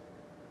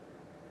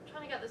 I'm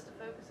trying to get this to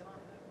focus. It won't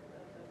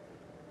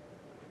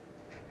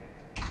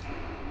focus.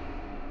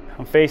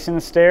 I'm facing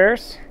the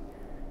stairs,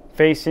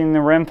 facing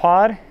the REM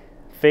pod,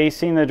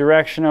 facing the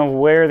direction of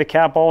where the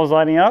cat ball is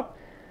lighting up.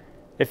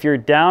 If you're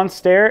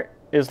downstairs,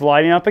 it's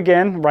lighting up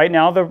again. Right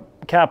now the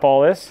cat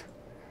ball is.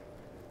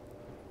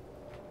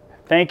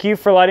 Thank you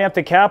for lighting up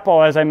the cat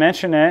ball as I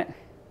mentioned it.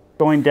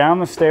 Going down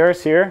the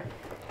stairs here.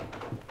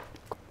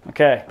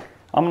 Okay,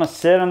 I'm gonna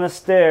sit on the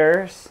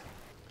stairs.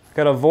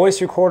 Got a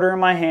voice recorder in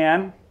my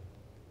hand.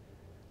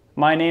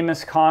 My name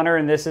is Connor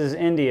and this is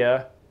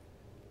India.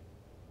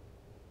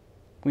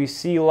 We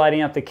see you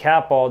lighting up the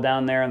cat ball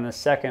down there on the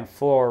second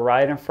floor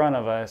right in front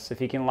of us.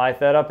 If you can light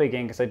that up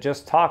again, because I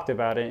just talked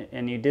about it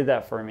and you did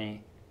that for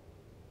me.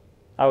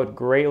 I would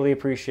greatly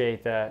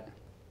appreciate that.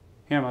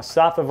 Here, I'm going to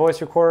stop the voice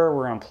recorder.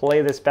 We're going to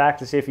play this back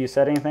to see if you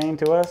said anything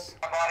to us.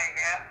 Body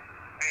again,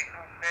 facing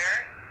the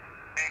stairs,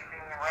 facing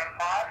the REM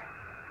pod,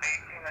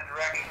 facing the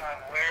direction of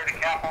where the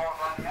cat ball is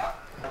running up.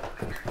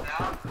 If you're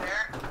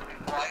downstairs,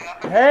 flying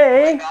up and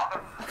Hey!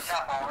 down the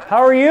cat ball is.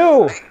 How are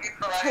you? Thank you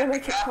for Trying to letting the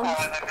make it cat ball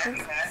come. in the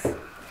next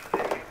minute.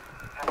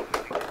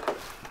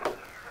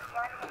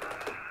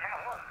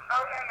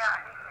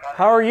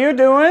 How are you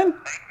doing?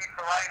 Thank you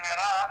for lighting it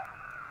up.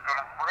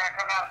 We're going to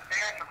come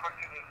downstairs and put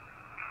you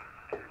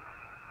to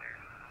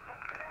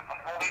I'm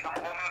holding the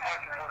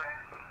pressure.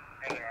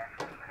 Hey there.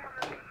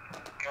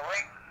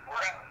 Going,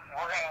 we're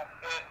going to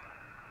sit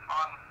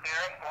on the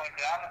stairs, going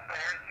down the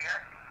stairs here.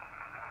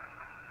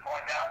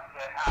 Going down to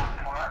the half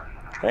floor.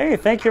 Hey,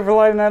 thank you for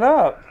lighting that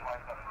up.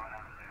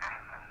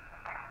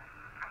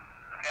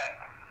 Okay,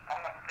 I'm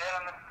going to sit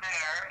on the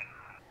stairs.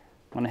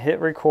 I'm going to hit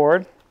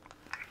record.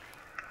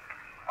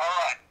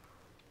 Alright.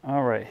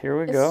 All right, here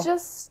we go. It's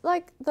just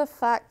like the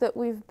fact that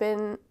we've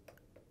been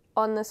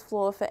on this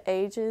floor for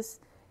ages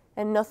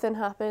and nothing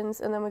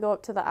happens, and then we go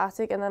up to the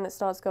attic and then it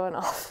starts going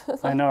off.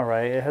 I know,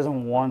 right? It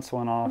hasn't once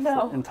went off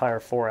No. the entire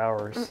 4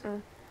 hours.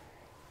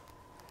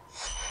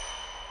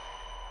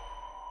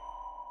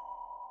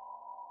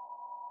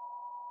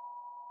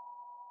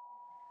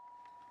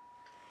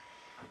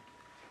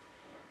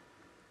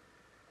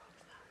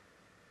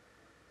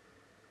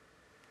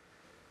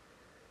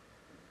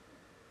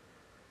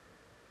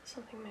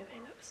 Something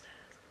moving upstairs.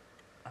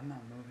 I'm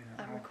not moving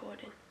at I'm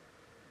recording.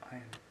 I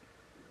am.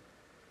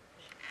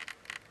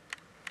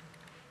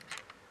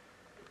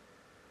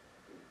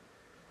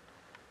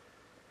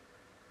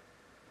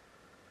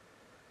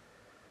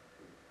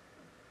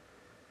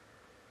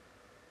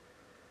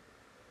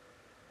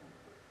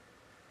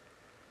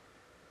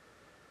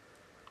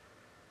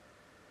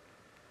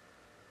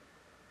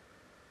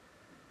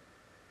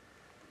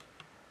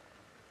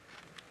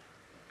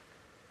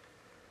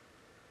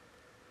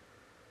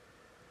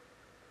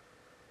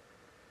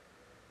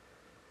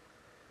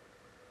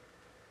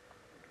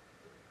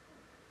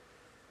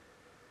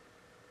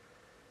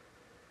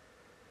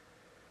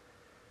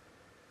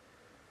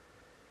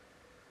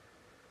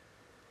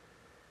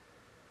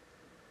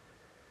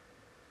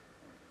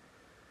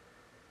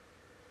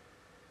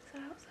 Is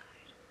that outside?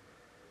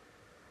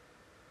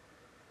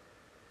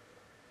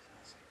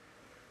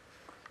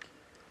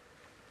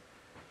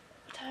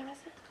 What time is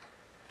it?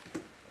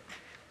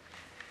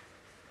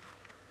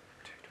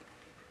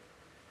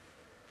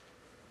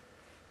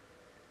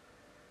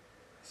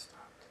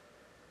 Stopped.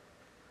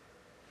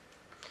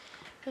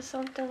 There's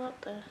something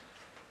up there.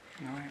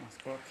 All right, let's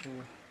go up to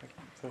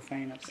the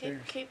thing upstairs.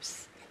 It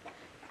keeps...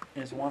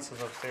 It's once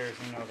it's upstairs,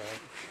 you know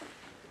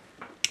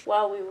that.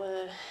 While we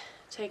were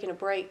taking a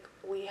break,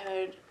 we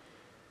heard...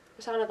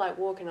 It sounded like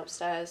walking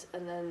upstairs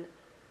and then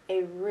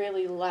a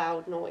really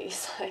loud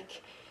noise.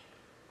 Like,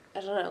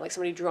 I don't know, like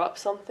somebody dropped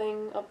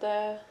something up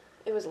there.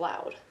 It was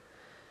loud.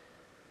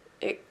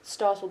 It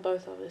startled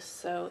both of us.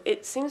 So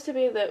it seems to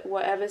be that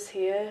whatever's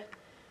here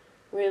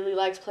really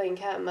likes playing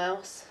cat and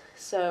mouse.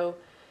 So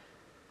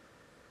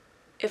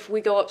if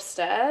we go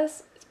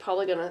upstairs, it's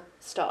probably gonna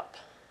stop.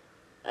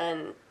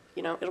 And,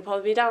 you know, it'll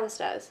probably be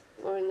downstairs.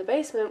 We're in the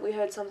basement, we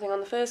heard something on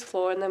the first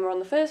floor, and then we're on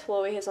the first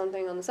floor, we hear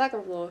something on the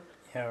second floor.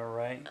 Yeah,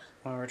 right.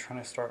 When we were trying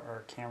to start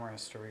our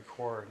cameras to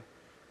record,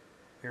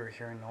 we were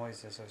hearing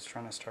noises. I was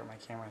trying to start my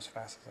camera as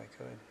fast as I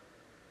could.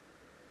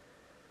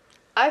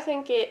 I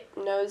think it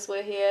knows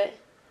we're here,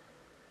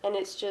 and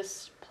it's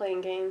just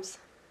playing games.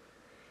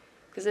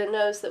 Because it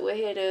knows that we're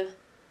here to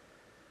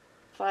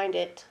find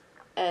it,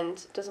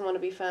 and doesn't want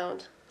to be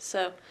found.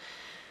 So,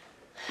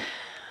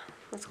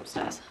 let's go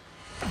upstairs.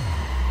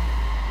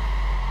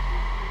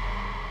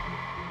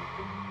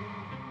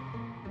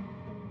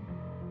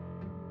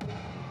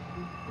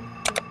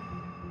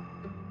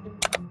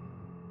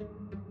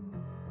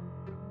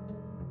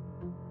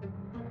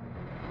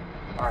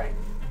 Alright,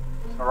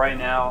 so right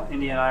now,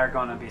 Indy and I are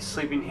going to be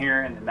sleeping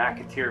here in the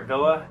Mcinteer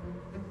Villa.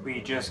 We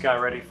just got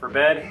ready for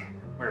bed.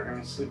 We're going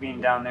to be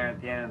sleeping down there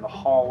at the end of the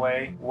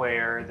hallway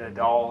where the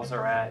dolls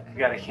are at. We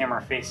got a camera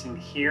facing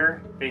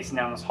here, facing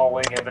down this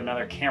hallway. We have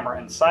another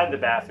camera inside the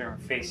bathroom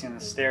facing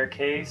the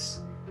staircase,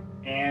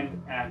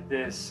 and at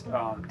this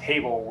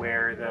table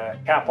where the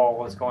cat ball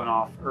was going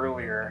off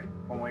earlier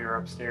when we were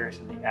upstairs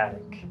in the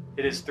attic.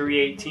 It is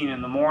 3:18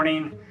 in the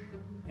morning,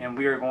 and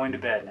we are going to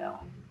bed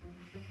now.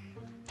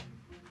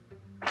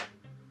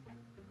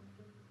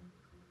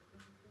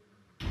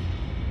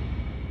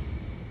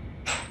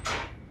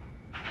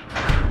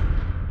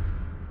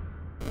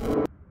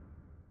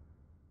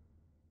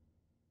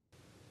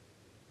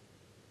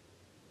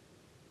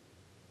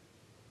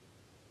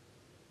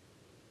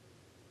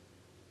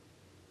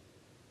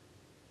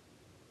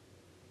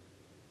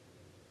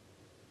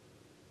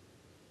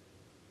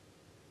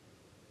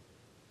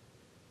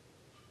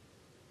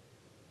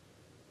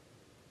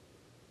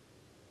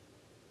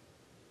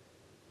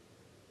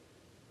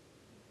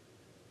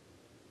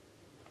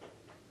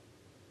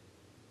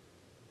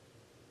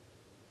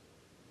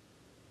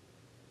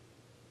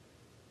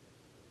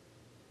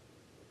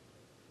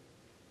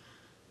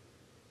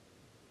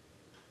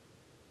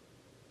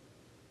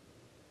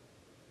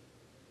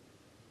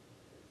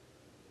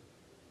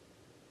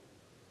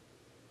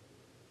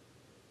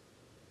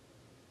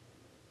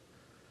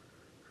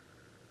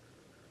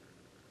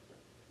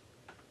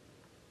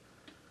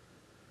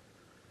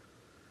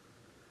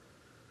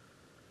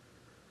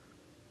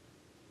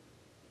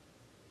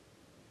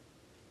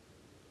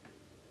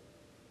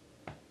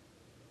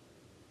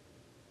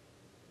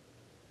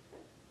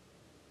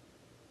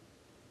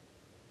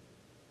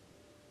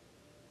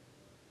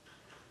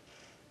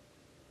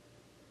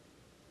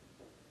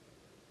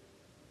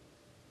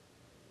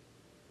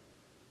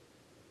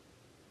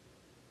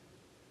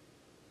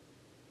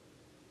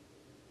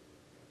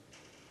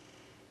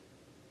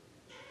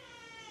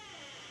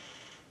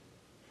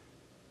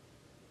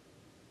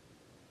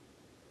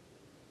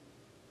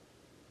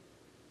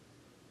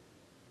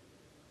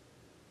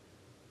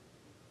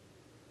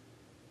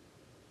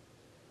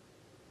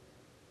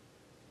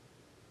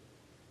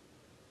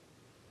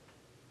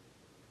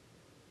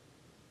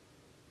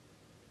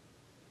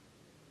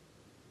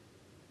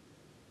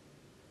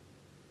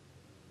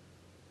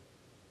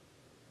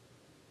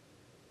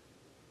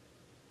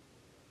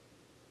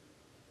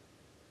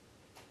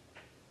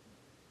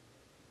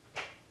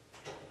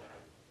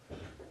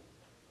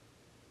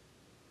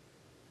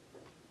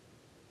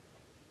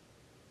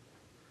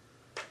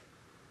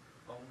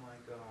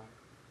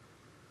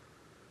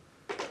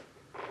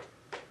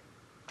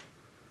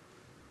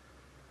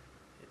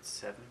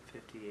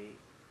 7:58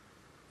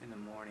 in the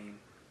morning,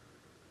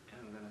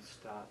 and I'm gonna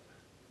stop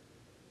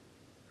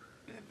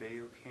the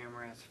video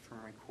cameras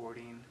from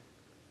recording,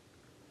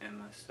 and I'm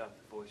gonna stop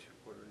the voice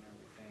recorder and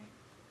everything.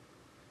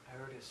 I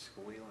heard a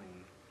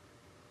squealing.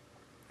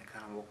 It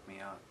kind of woke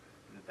me up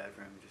in the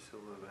bedroom just a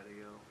little bit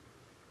ago.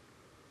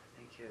 I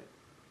think it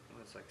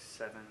was like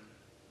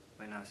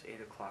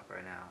 8 o'clock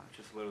right now. I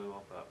just literally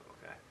woke up,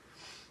 okay.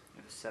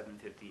 It was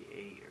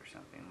 7:58 or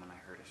something when I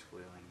heard a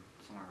squealing,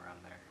 somewhere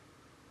around there.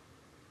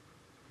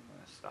 I'm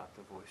gonna stop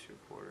the voice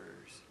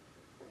recorders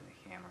and the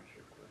cameras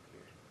real quick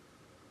here.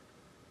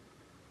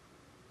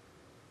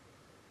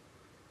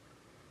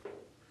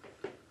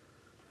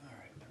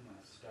 Alright, I'm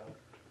gonna stop.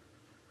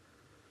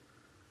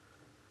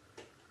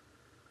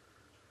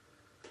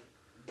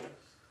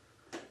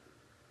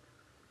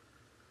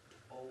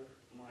 Oh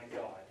my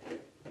god.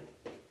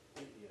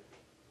 Idiot.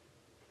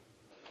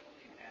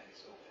 Fucking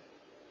attic's open.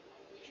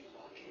 Did you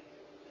lock it?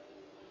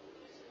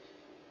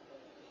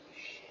 Holy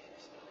shit,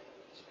 it's not.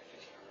 I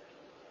just heard.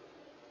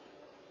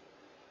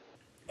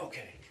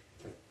 Okay.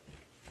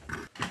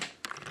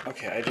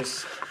 Okay, I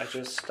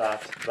just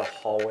stopped the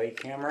hallway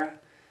camera,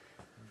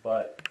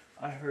 but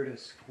I heard a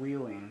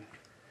squealing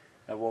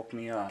that woke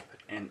me up,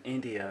 and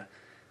India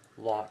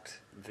locked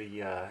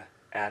the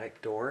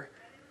attic door.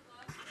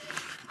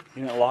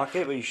 You didn't lock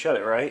it, but you shut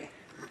it, right?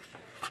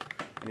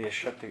 India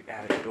shut the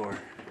attic door.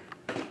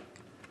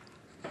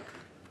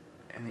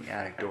 And the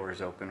attic door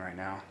is open right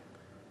now.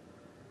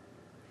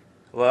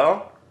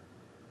 Hello?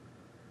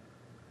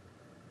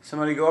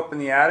 Somebody go up in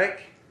the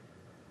attic?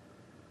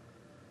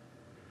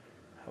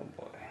 Oh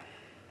boy.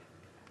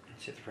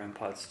 Let's see if the REM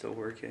pod's still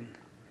working.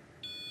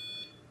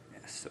 Yeah,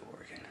 it's still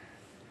working.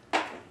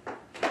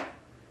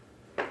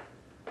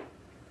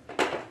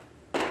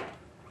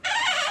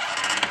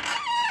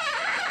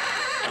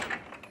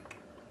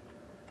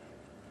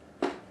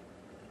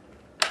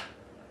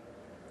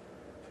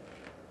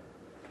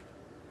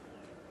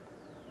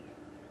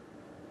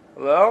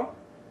 Hello?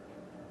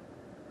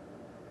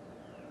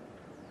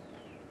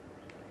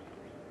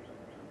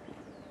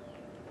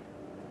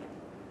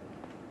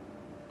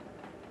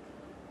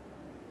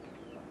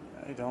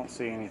 I don't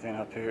see anything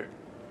up here.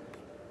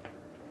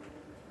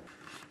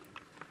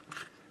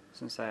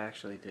 Since I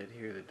actually did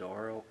hear the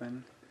door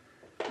open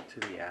to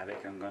the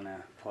attic, I'm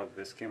gonna plug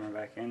this camera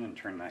back in and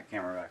turn that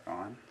camera back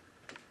on.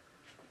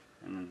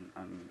 And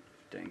then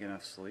didn't get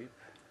enough sleep,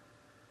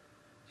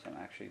 so I'm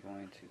actually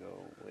going to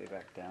go way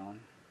back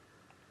down.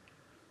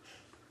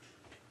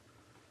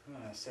 I'm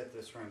gonna set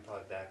this REM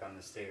pod back on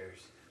the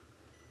stairs.